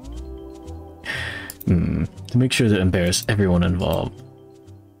 To make sure to embarrass everyone involved.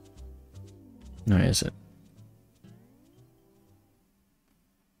 Where is it?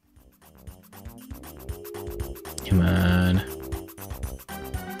 Come on.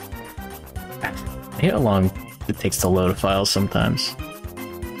 I hate how long it takes to load a file sometimes.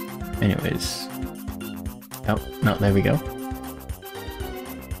 Anyways. Oh, no, there we go.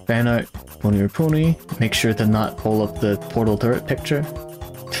 Fan art, Pony or Pony. Make sure to not pull up the portal turret picture.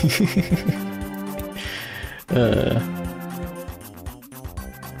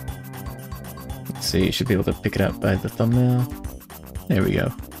 Let's see, you should be able to pick it up by the thumbnail. There we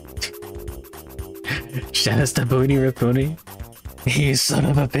go. Shout out to Boony Rapuni. You son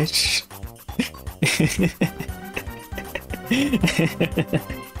of a bitch.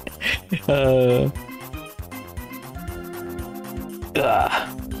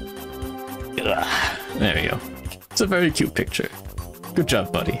 There we go. It's a very cute picture. Good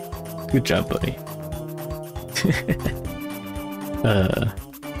job, buddy. Good job, buddy.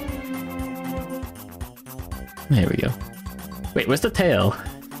 There we go. Wait, where's the tail?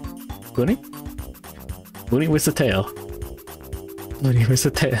 Boony? Boony, where's the tail? Boony, where's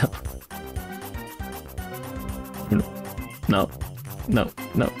the tail? No. No.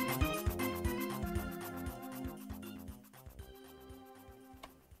 No.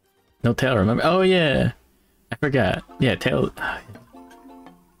 No tail, remember? Oh yeah! I forgot. Yeah, tail...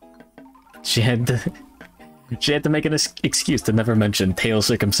 She had to make an excuse to never mention tail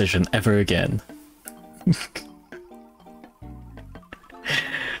circumcision ever again.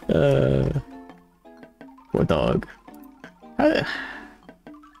 Poor dog. How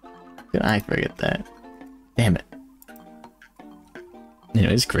did I forget that? Damn it.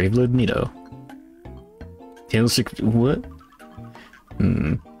 Anyways, Gravelord Nito. Tail what?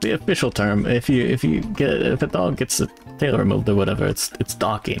 The official term, if a dog gets the tail removed or whatever, it's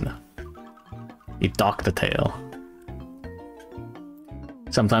docking. You dock the tail.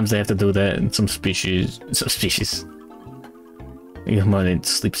 Sometimes they have to do that in some species. Good morning,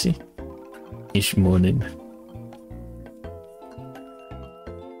 Sleepsy. Ish morning.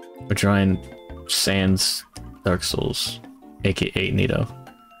 We're trying Sans Dark Souls, aka Nito.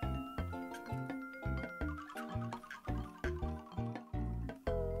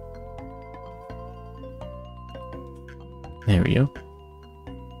 There we go.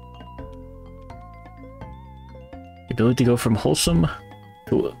 The ability to go from wholesome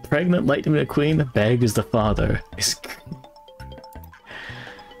to pregnant Lightning McQueen, Bag is the father.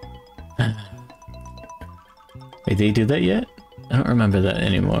 Did they do that yet? I don't remember that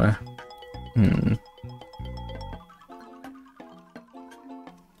anymore.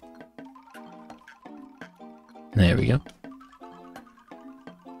 There we go.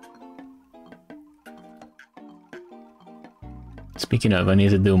 Speaking of, I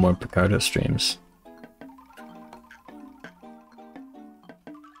need to do more Picardo streams.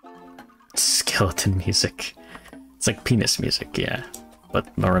 Skeleton music. It's like penis music, yeah.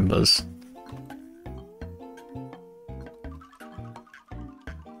 But marimbas.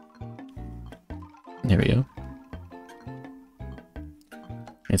 There we go.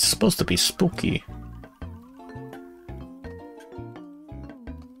 It's supposed to be spooky.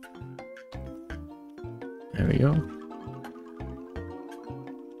 There we go.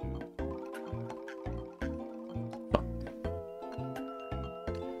 Oh.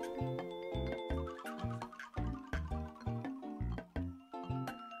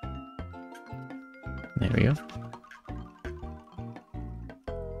 There we go.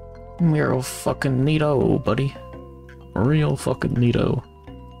 Real fucking neato, buddy. Real fucking neato.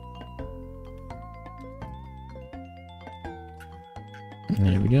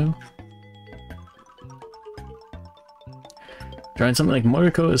 There we go. Trying something like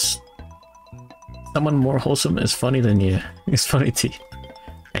Moriko is... Someone more wholesome is funny than you. It's funny to you.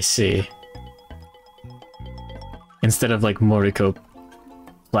 I see. Instead of like Moriko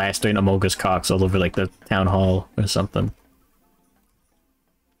plastering Amoga's cocks all over like the town hall or something.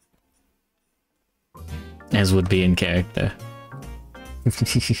 As would be in character.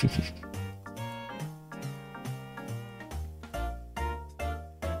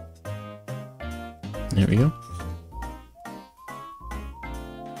 There we go.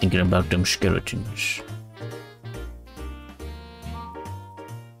 Thinking about them skeletons.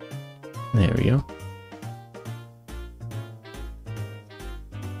 There we go.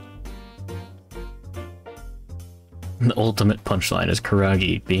 The ultimate punchline is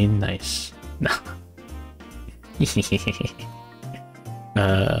Karagi being nice. No.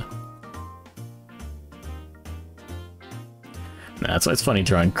 That's why it's funny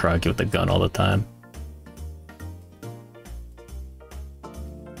drawing Karagi with a gun all the time.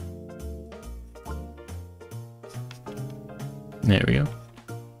 There we go.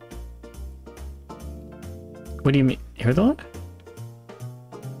 What do you mean? Hear that?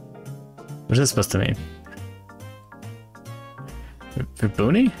 What is this supposed to mean? For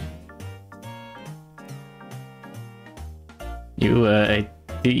Booney? You,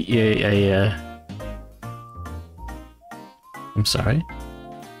 I'm sorry.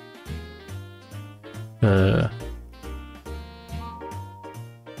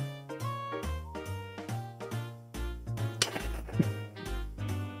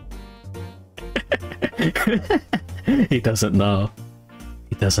 He doesn't know.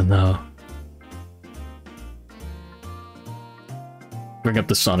 He doesn't know. Bring up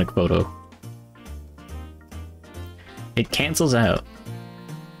the Sonic photo. It cancels out.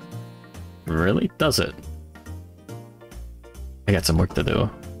 Really? Does it? I got some work to do.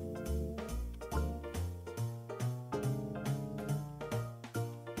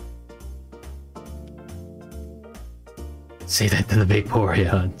 Say that to the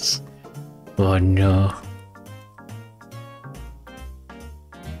Vaporeons. Oh no.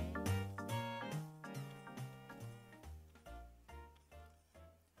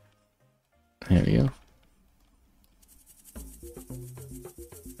 There we go.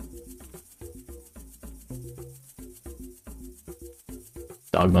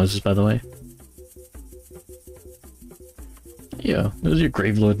 Dog Moses, by the way. Yeah, this is your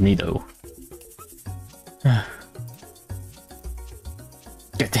Gravelord Nito. God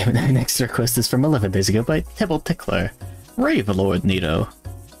damn it, the next request is from 11 days ago by Tibble Tickler. Gravelord Nito.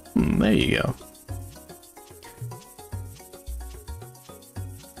 There you go.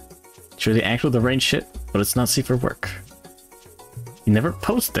 Sure, the actual range shit, but it's not safe for work. You never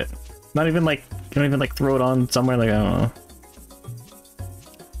post it. Not even like, you don't even like throw it on somewhere like, I don't know.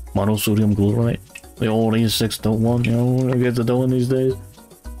 Monosodium glutamate. The old E6.1, you know, what kids are doing these days.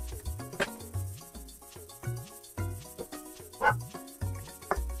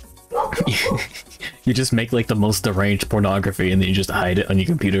 You just make like the most deranged pornography and then you just hide it on your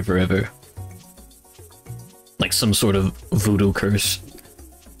computer forever. Like some sort of voodoo curse.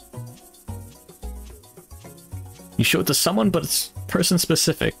 You show it to someone, but it's person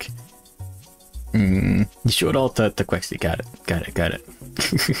specific. You show it all to Quexy. Got it.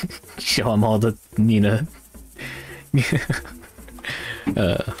 Show him all to Nina.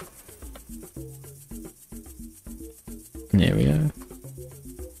 There we go.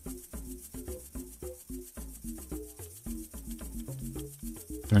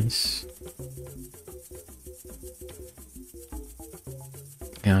 Nice.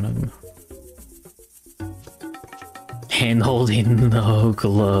 Got him. Hand holding, no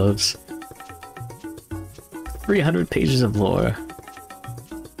gloves. 300 pages of lore.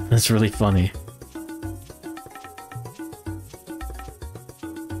 That's really funny.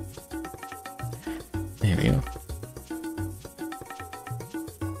 There we go.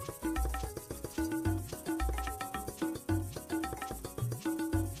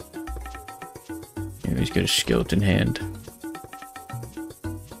 Here, he's got a skeleton hand.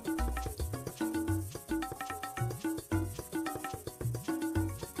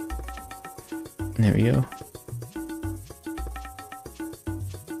 There we go.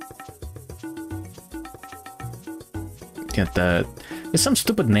 Got that. There's some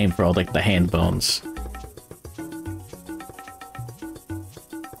stupid name for all like the hand bones.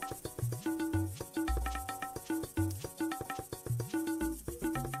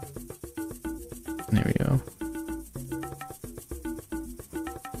 There we go.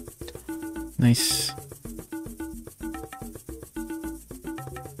 Nice.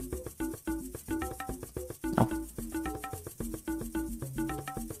 Oh.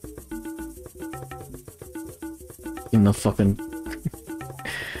 In the fucking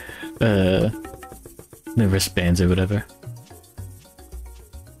the wristbands or whatever.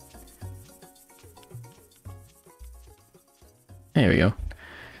 There we go.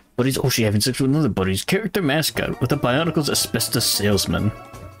 Buddy's oh she having sex with another buddy's character mascot with a Bionicle's asbestos salesman.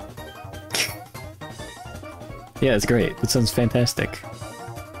 Yeah, it's great. It sounds fantastic.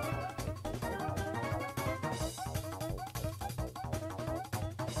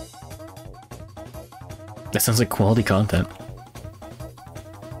 That sounds like quality content.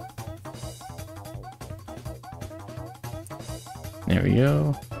 There we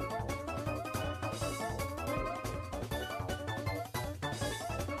go.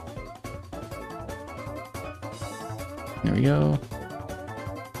 There we go.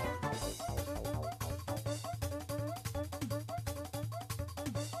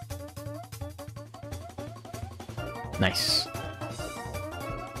 Nice.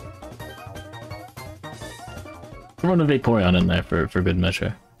 Run a Vaporeon in there for good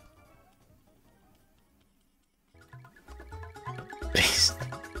measure. Based.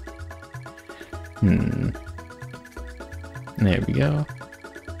 There we go.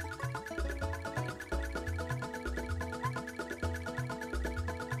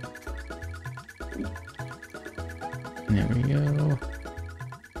 There we go.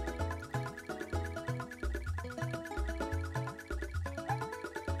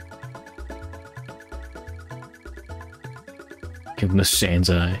 Give him the Sans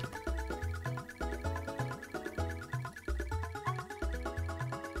Eye.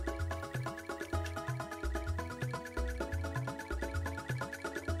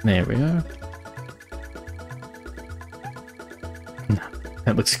 There we are.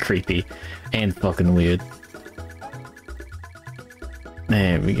 That looks creepy and fucking weird.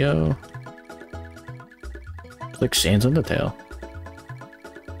 There we go. It's like Sans on the tail.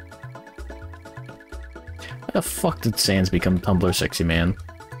 How the fuck did Sans become Tumblr sexy man?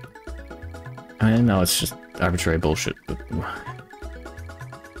 I know it's just arbitrary bullshit, but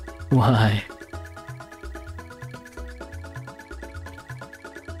why?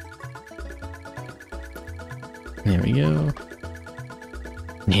 There we go.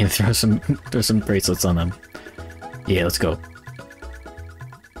 Need to throw some bracelets on him. Yeah, let's go.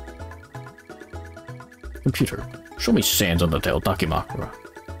 Computer, show me Sans on the tail, Dakimakura.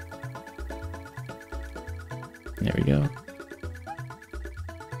 There we go.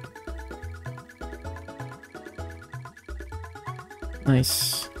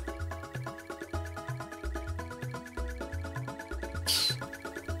 Nice.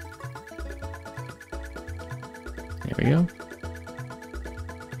 There we go.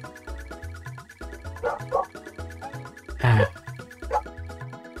 Ah.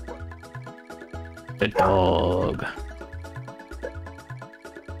 The dog.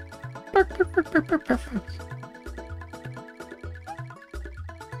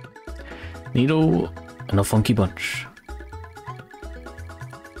 Needle and a funky bunch.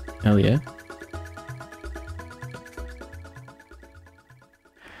 Hell yeah.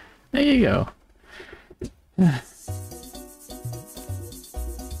 There you go.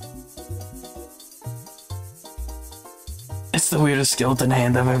 It's the weirdest skeleton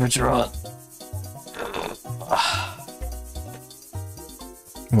hand I've ever drawn.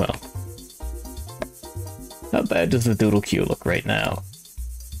 Well. bad does the Doodle queue look right now?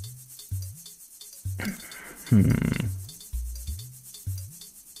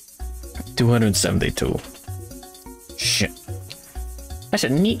 272. Shit. I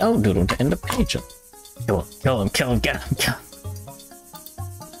should need Doodle to end the page. Kill him, kill him, kill him, get him, kill him.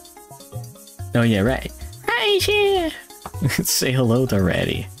 Oh yeah, right. Right here. Say hello to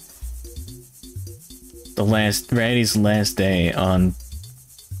Ratty. Ratty's last day on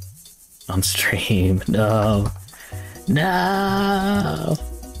stream. No. No.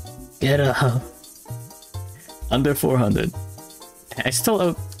 Get up. Under 400. I still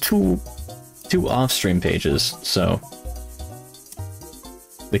have two off-stream pages, so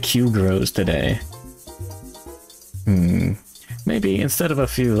the queue grows today. Maybe instead of a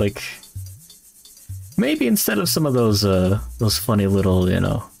few, like, maybe instead of some of those funny little, you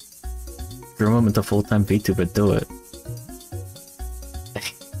know, grow them into full-time VTuber, do it.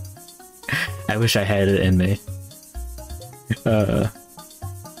 I wish I had it in me.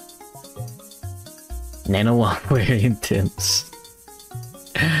 Nano while wearing Tim's.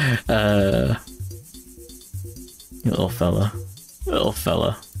 Little fella. Little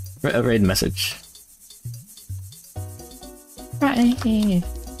fella. Raid message. Right here.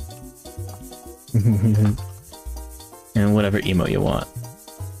 And whatever emote you want.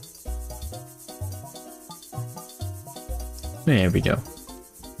 There we go.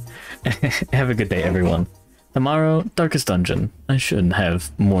 Have a good day, everyone. Tomorrow, Darkest Dungeon. I should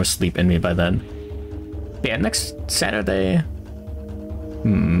have more sleep in me by then. Yeah, next Saturday...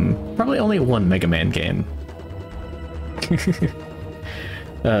 probably only one Mega Man game.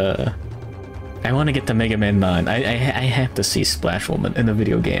 I want to get to Mega Man 9. I have to see Splash Woman in the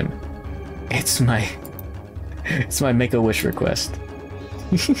video game. It's my Make-A-Wish request.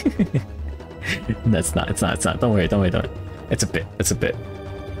 It's not. Don't worry. It's a bit.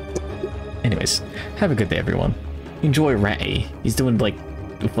 Anyways, have a good day, everyone. Enjoy Ratty. He's doing like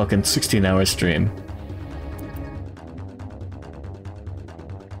a fucking 16-hour stream.